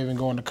professionally, or even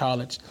going to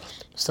college.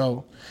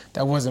 So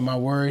that wasn't my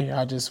worry.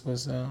 I just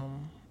was,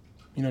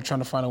 trying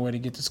to find a way to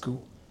get to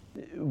school.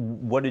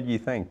 What did you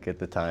think at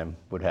the time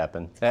would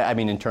happen?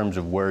 In terms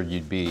of where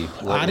you'd be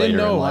later I didn't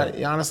know. in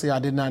life. Honestly, I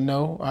did not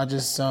know. I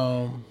just,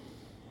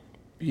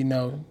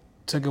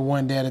 took it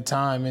one day at a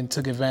time and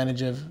took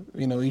advantage of,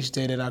 each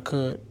day that I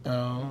could.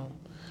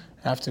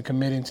 After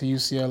committing to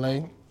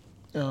UCLA,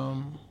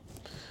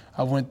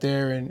 I went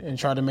there and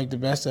tried to make the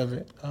best of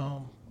it.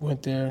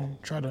 Went there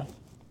and tried to,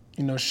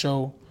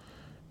 show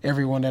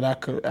everyone that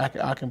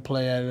I can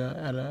play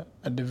at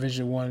a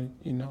Division I,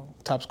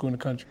 top school in the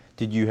country.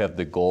 Did you have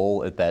the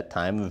goal at that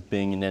time of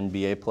being an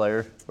NBA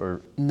player,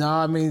 or? No,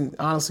 I mean,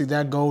 honestly,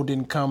 that goal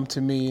didn't come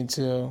to me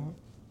until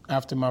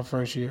after my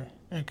first year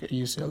at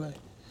UCLA.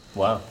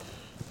 Wow.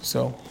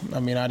 So, I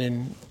mean, I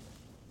didn't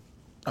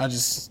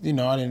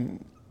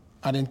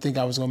think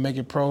I was gonna make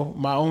it pro.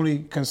 My only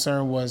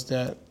concern was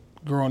that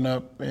growing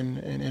up in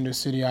inner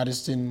city, I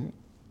just didn't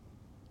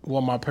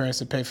want my parents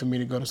to pay for me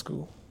to go to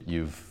school.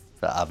 You've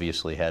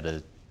obviously had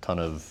a ton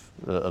of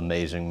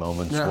amazing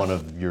moments. Yeah. One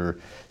of your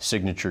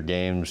signature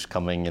games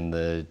coming in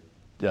the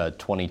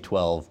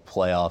 2012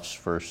 playoffs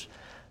versus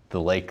the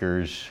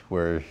Lakers,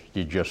 where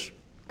you just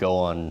go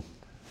on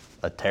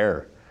a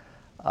tear.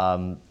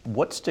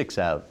 What sticks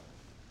out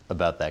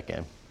about that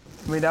game?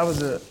 I mean, that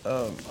was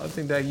I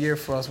think that year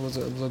for us was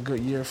a good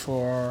year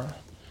for our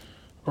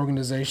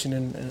organization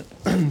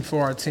and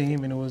for our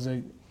team, and it was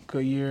a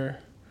good year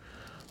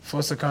for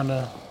us to kind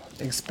of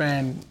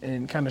expand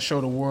and kind of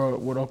show the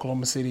world what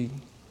Oklahoma City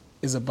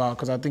is about.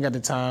 Because I think at the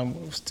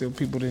time, still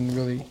people didn't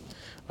really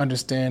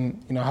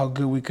understand, how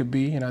good we could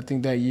be. And I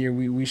think that year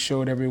we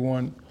showed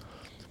everyone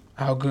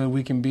how good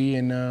we can be.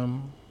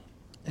 And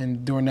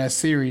during that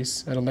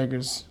series at the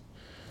Lakers,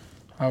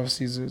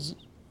 obviously it's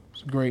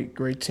a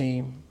great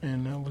team,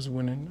 and I was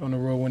winning on the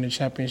road, winning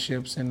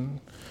championships. And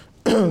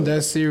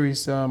that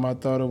series, I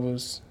thought it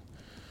was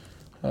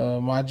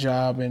my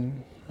job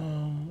and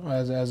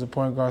as a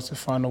point guard to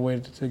find a way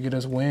to get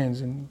us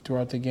wins, and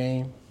throughout the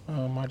game,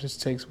 I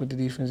just takes what the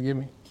defense give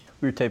me.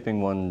 We were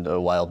taping one a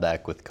while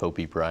back with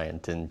Kobe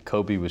Bryant, and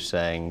Kobe was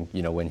saying,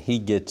 when he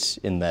gets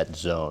in that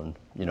zone,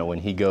 when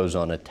he goes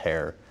on a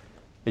tear,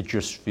 it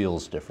just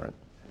feels different.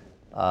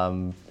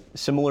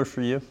 Similar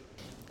for you?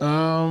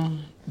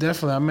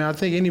 Definitely. I mean, I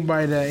think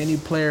any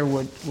player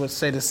would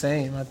say the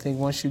same. I think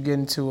once you get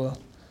into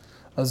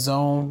a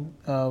zone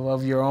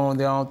of your own,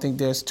 I don't think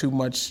there's too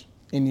much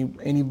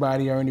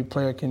anybody or any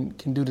player can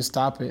do to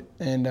stop it.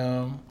 And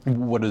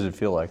what does it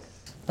feel like?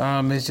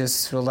 It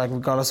just feels like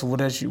regardless of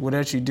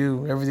whatever you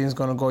do, everything's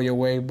gonna go your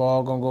way.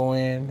 Ball gonna go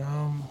in.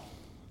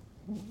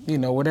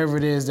 Whatever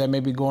it is that may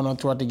be going on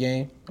throughout the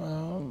game,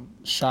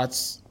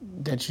 shots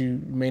that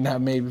you may not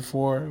have made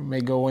before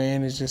may go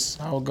in. It's just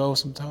how it goes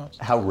sometimes.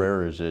 How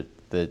rare is it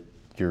that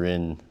you're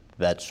in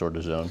that sort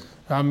of zone?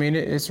 I mean,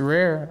 it's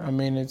rare. I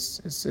mean,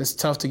 it's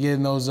tough to get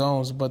in those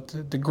zones, but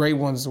the great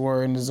ones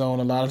were in the zone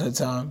a lot of the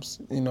times.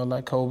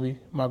 Like Kobe,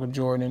 Michael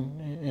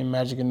Jordan, and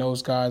Magic, and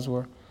those guys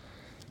were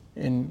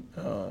in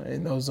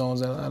those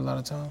zones a lot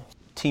of times.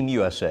 Team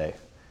USA,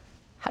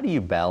 how do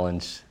you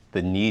balance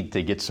the need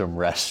to get some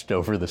rest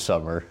over the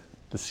summer,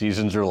 the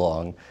seasons are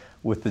long,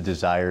 with the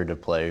desire to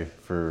play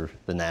for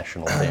the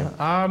national team?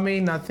 I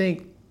mean, I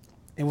think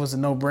it was a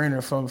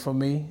no-brainer for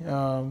me.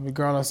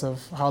 Regardless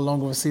of how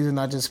long of a season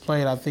I just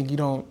played, I think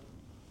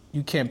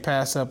you can't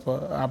pass up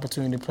an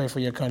opportunity to play for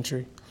your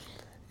country.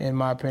 In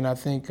my opinion, I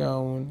think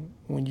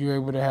when you're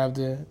able to have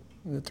the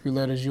three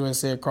letters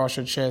USA across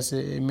your chest,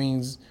 it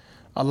means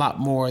a lot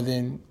more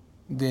than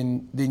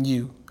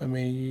you. I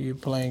mean, you're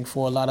playing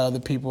for a lot of other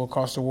people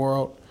across the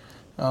world,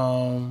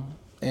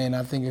 and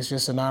I think it's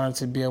just an honor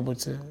to be able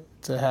to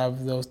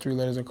have those three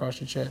letters across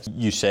your chest.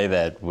 You say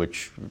that,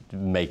 which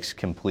makes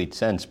complete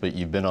sense, but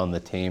you've been on the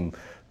team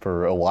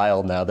for a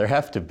while now. There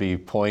have to be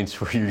points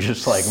where you're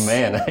just like,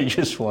 man, I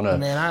just want to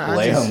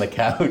lay on the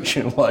couch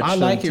and watch some TV. I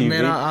like it,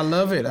 man. I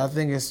love it. I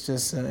think it's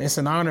just, it's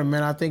an honor,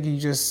 man. I think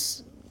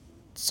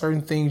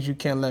certain things you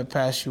can't let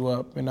pass you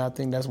up, and I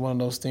think that's one of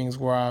those things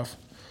where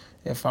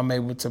if I'm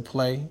able to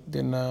play,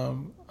 then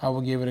I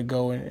will give it a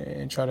go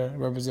and try to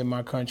represent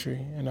my country.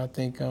 And I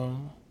think a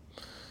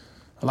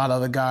lot of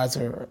other guys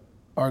are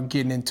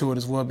getting into it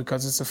as well,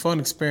 because it's a fun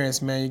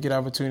experience, man. You get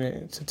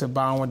opportunity to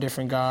bond with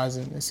different guys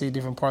and see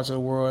different parts of the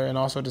world, and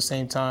also at the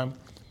same time,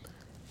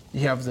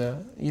 you have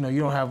you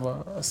don't have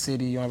a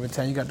city, you don't have a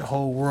town, you got the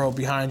whole world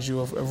behind you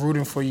of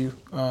rooting for you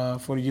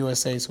for the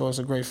USA, so it's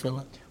a great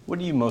feeling. What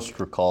do you most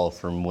recall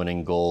from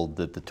winning gold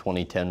at the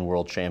 2010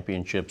 World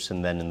Championships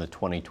and then in the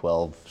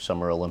 2012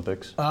 Summer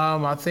Olympics?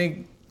 I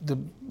think the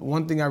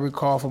one thing I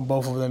recall from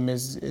both of them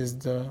is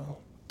the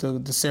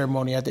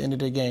ceremony at the end of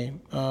the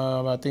game.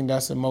 I think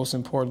that's the most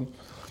important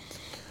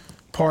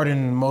part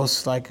and the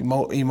most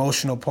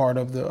emotional part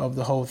of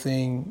the whole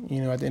thing.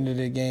 At the end of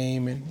the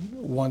game, and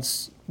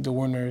once the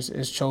winner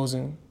is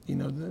chosen,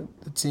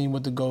 the team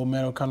with the gold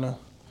medal kind of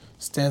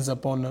stands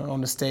up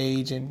on the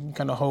stage and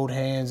kind of hold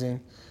hands,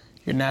 and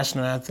your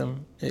national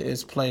anthem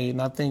is played.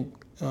 And I think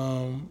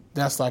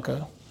that's like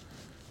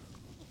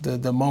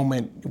the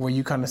moment where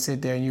you kind of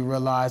sit there and you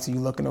realize, and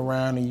you're looking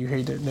around and you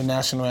hear the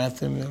national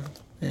anthem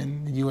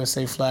and the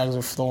USA flags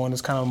are flowing.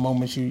 It's kind of a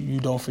moment you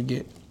don't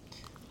forget.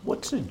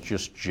 What's it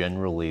just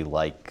generally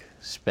like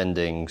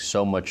spending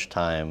so much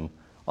time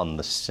on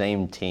the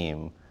same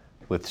team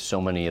with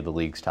so many of the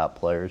league's top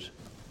players?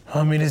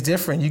 I mean, it's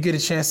different. You get a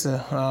chance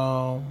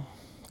to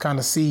kind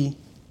of see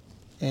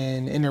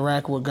and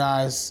interact with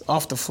guys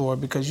off the floor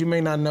because you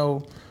may not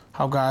know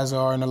how guys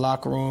are in the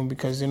locker room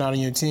because they're not on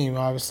your team,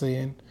 obviously.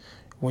 And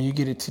when you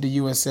get it to the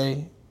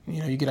USA,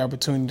 you get the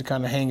opportunity to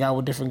kind of hang out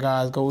with different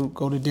guys, go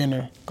to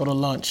dinner, go to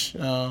lunch,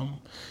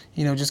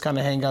 just kind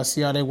of hang out,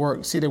 see how they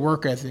work, see their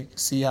work ethic,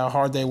 see how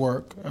hard they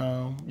work.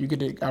 You get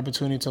the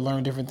opportunity to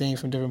learn different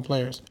things from different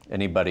players.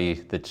 Anybody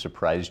that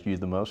surprised you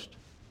the most?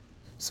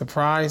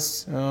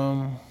 Surprised?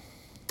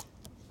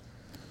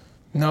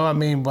 No,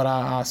 but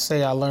I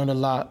say I learned a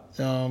lot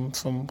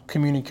from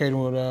communicating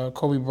with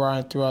Kobe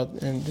Bryant throughout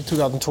in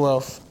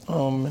 2012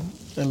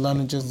 in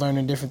London, just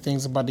learning different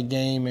things about the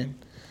game and,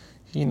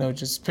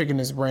 just picking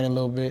his brain a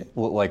little bit.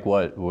 Like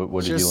what?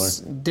 What did you learn?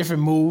 Just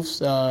different moves,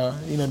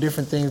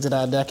 different things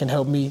that can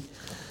help me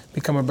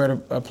become a better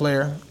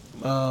player,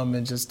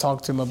 and just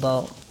talk to him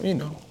about,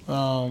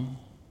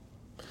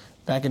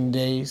 back in the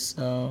days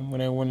when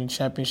they were winning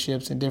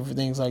championships and different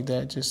things like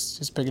that,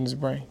 just picking his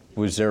brain.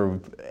 Was there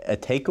a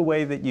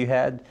takeaway that you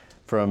had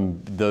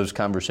from those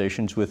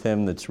conversations with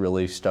him that's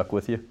really stuck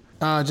with you?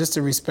 Just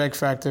the respect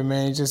factor,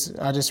 man.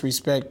 I just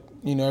respect,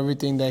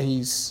 everything that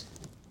he's,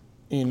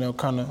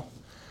 kind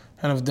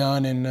of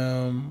done.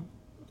 And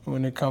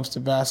when it comes to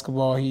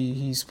basketball,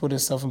 he's put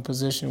himself in a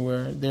position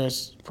where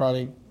there's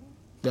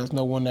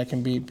no one that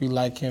can be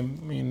like him,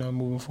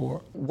 moving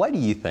forward. Why do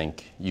you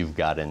think you've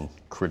gotten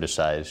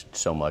criticized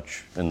so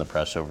much in the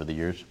press over the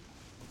years?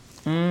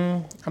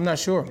 I'm not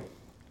sure.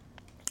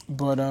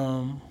 But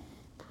I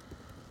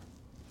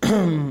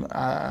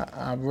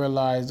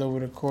realized over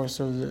the course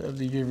of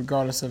the year,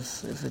 regardless of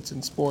if it's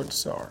in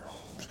sports or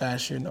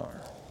fashion or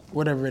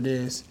whatever it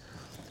is,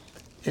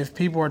 if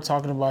people are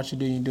talking about you,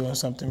 then you're doing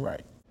something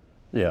right.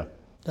 Yeah.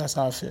 That's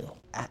how I feel.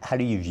 How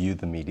do you view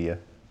the media?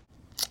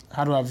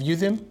 How do I view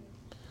them?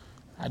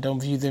 I don't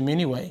view them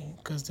anyway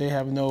because they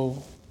have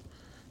no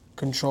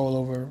control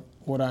over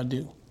what I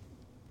do.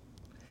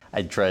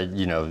 I tried,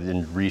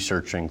 in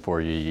researching for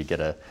you, you get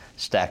a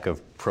stack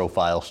of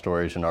profile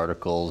stories and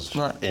articles,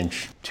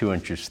 right. 2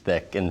 inches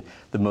thick. And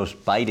the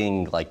most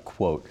biting,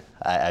 quote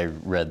I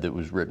read that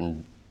was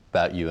written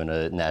about you in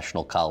a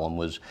national column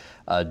was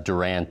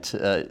Durant,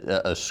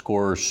 a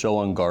scorer so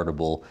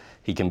unguardable,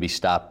 he can be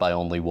stopped by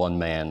only one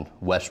man,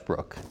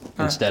 Westbrook.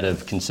 Instead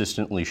of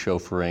consistently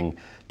chauffeuring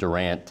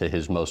Durant to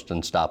his most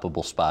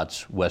unstoppable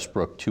spots,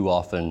 Westbrook too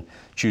often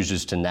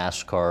chooses to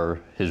NASCAR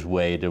his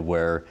way to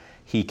where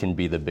he can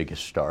be the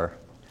biggest star.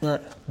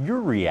 Right.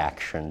 Your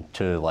reaction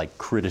to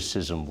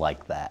criticism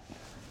like that?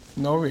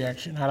 No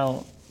reaction. I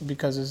don't,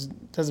 because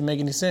it doesn't make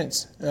any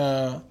sense.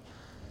 There's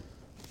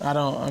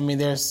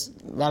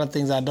a lot of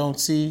things I don't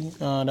see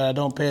that I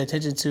don't pay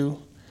attention to.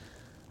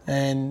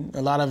 And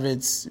a lot of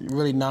it's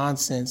really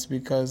nonsense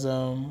because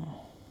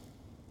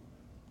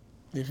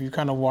if you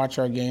kind of watch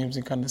our games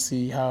and kind of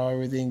see how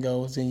everything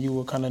goes, then you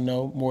will kind of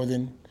know more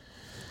than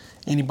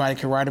anybody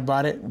can write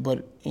about it.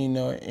 But,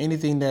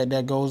 anything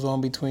that goes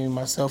on between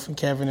myself and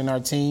Kevin and our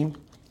team,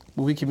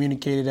 we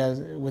communicate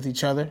it with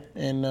each other.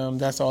 And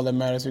that's all that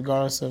matters,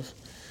 regardless of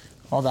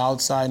all the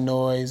outside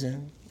noise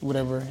and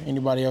whatever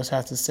anybody else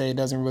has to say. It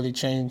doesn't really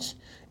change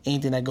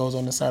anything that goes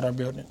on inside our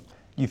building.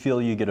 You feel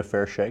you get a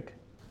fair shake?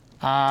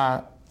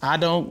 I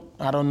don't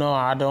know.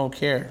 I don't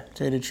care, to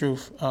tell you the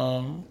truth.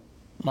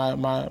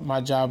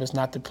 My job is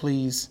not to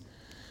please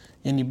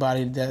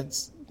anybody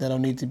that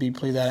don't need to be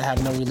pleased, that I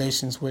have no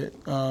relations with.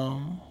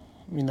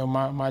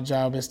 My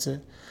job is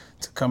to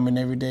come in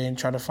every day and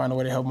try to find a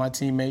way to help my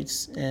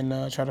teammates and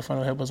try to find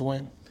a way to help us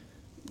win.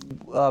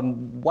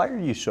 Why are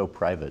you so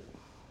private?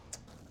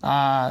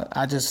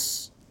 I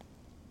just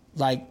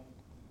like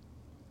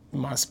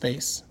my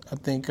space. I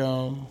think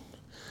in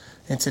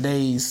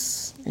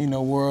today's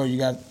world, you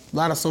got a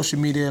lot of social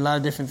media, a lot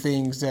of different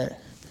things that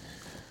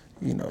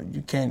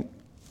you can't.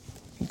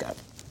 You got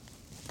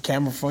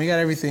camera phone, you got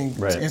everything,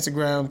 right.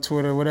 Instagram,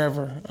 Twitter,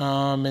 whatever.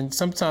 And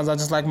sometimes I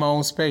just like my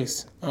own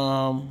space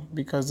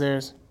because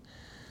there's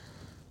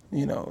a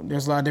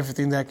lot of different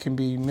things that can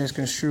be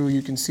misconstrued.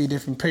 You can see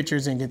different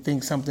pictures and can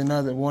think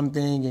one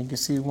thing, and can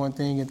see one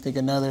thing and think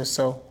another.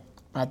 So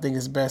I think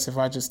it's best if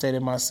I just stay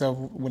to myself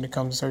when it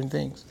comes to certain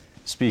things.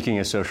 Speaking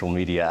of social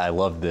media, I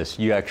love this.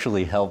 You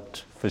actually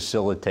helped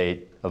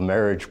facilitate a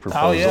marriage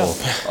proposal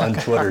on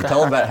Twitter.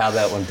 Tell about how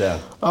that went down.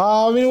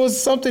 It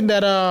was something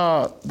that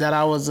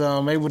I was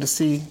able to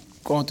see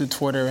going through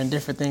Twitter and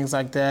different things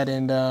like that.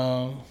 And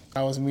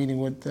I was meeting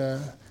with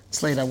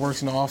Slade that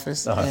works in the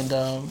office,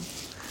 and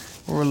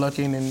we were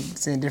looking and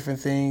seeing different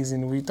things,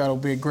 and we thought it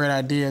would be a great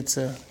idea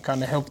to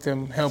kind of help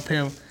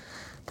him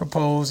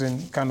propose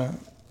and kind of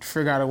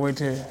figure out a way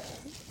to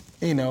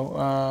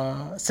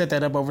set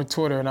that up over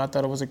Twitter, and I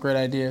thought it was a great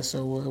idea,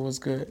 so it was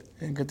good.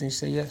 And good thing she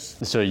said yes.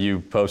 So you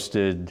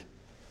posted?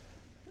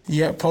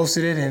 Yeah,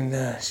 posted it,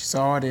 and she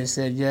saw it and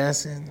said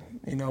yes, and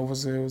it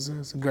was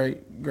a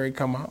great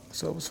come out,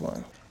 so it was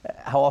fun.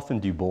 How often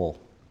do you bowl?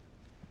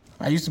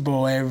 I used to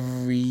bowl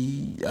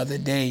every other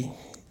day.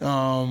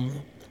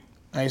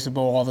 I used to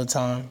bowl all the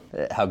time.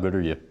 How good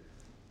are you?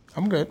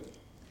 I'm good.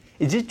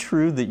 Is it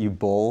true that you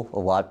bowl a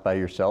lot by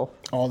yourself?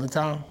 All the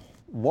time.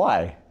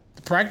 Why?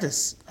 To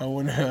practice. I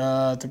want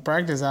to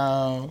practice.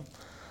 I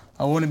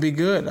want to be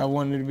good. I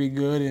wanted to be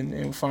good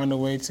and find a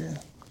way to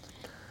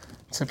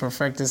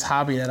perfect this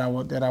hobby that I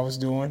was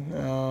doing.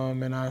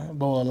 And I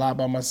bowl a lot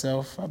by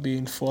myself. I be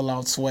in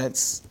full-out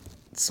sweats,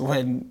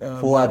 sweating.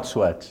 Full-out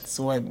sweats?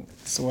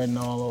 Sweating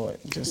all over it.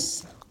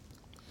 Just,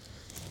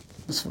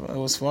 it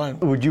was fun.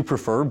 Would you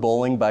prefer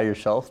bowling by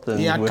yourself than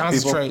with people? Yeah, I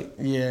concentrate.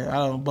 Yeah, I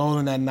don't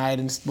bowling at night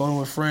and bowling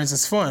with friends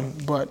is fun,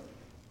 but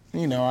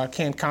I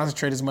can't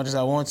concentrate as much as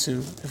I want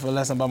to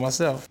unless I'm by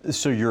myself.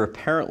 So you're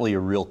apparently a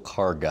real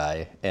car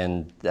guy,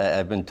 and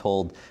I've been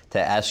told to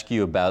ask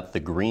you about the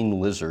green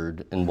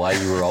lizard and why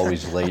you were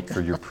always late for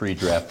your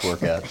pre-draft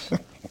workouts.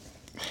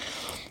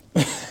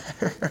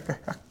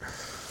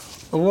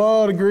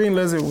 Well, the green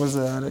lizard was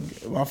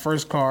my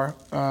first car.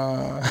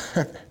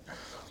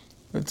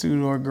 The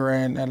two-door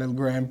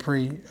Grand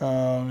Prix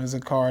is a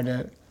car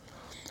that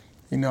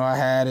I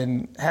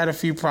had a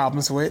few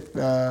problems with.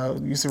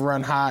 Used to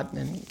run hot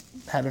and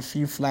had a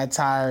few flat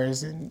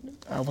tires, and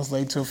I was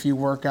late to a few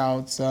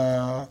workouts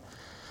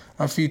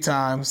a few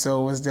times.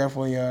 So it was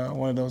definitely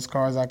one of those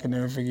cars I can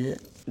never forget.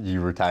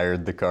 You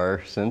retired the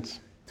car since?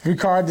 The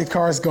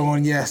car's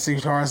going, yes, the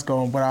car's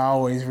going, but I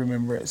always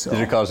remember it. So.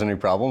 Did it cause any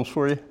problems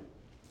for you?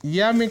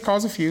 Yeah, it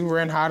caused a few.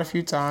 Ran hot a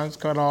few times,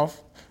 cut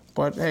off.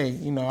 But hey,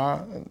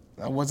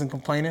 I wasn't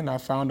complaining. I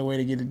found a way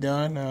to get it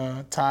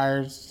done.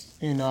 Tires,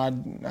 I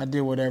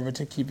did whatever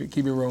to keep it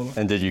rolling.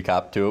 And did you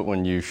cop to it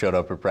when you showed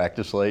up at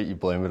practice late? You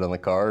blame it on the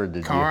car, or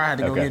did you? I had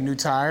to go get new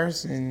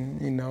tires,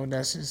 and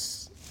that's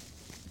just,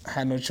 I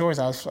had no choice.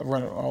 I was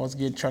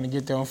trying to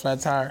get there on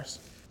flat tires.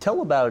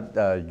 Tell about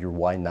your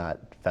Why Not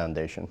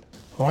Foundation.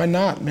 Why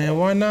not, man?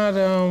 Why not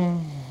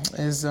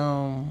is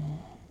I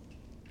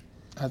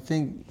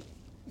think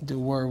the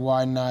word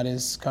why not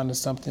is kind of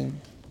something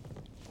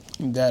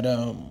that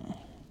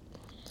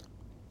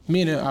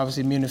me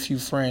and a few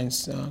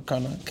friends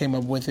kind of came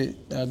up with it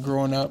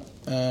growing up,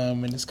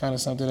 and it's kind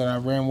of something that I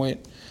ran with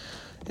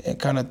and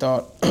kind of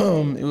thought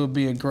it would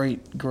be a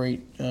great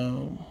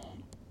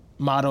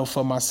motto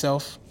for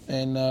myself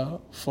and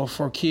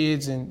for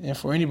kids and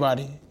for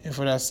anybody and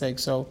for that sake.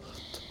 So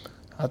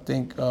I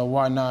think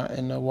Why Not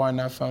and the Why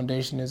Not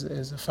Foundation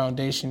is a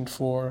foundation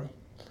for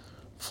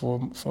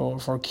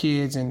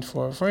kids and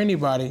for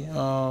anybody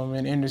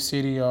in inner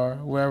city or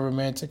wherever,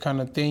 man, to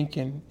kind of think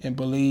and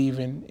believe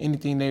in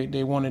anything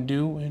they want to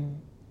do and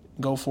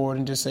go for it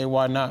and just say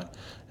why not.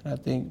 And I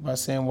think by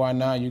saying why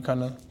not, you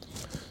kind of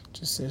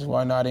just says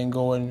why not and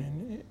go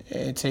and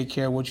take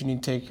care of what you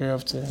need to take care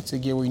of to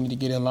get where you need to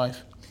get in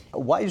life.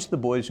 Why is the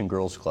Boys and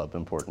Girls Club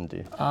important to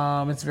you?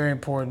 It's very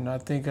important. I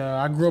think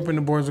I grew up in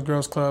the Boys and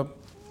Girls Club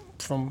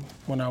from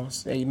when I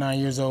was 8, 9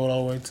 years old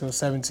all the way to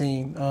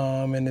 17,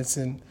 and it's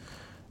a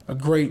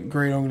great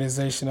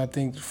organization, I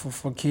think,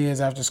 for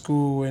kids after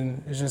school,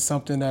 and it's just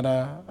something that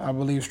I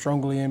believe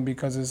strongly in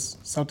because it's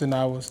something that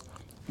I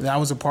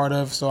was a part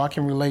of, so I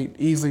can relate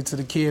easily to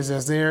the kids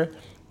that's there,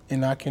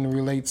 and I can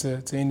relate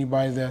to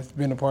anybody that's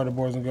been a part of the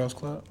Boys and Girls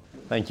Club.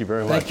 Thank you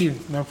very much. Thank you.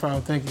 No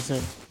problem. Thank you,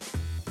 sir.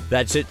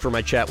 That's it for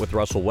my chat with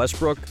Russell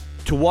Westbrook.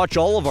 To watch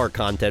all of our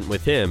content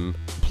with him,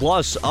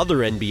 plus other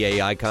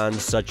NBA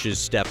icons such as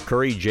Steph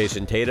Curry,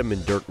 Jason Tatum,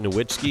 and Dirk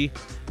Nowitzki,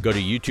 go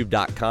to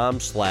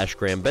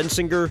youtube.com/Graham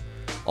Bensinger.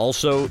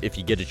 Also, if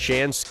you get a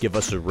chance, give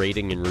us a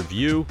rating and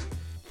review.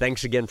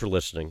 Thanks again for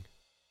listening.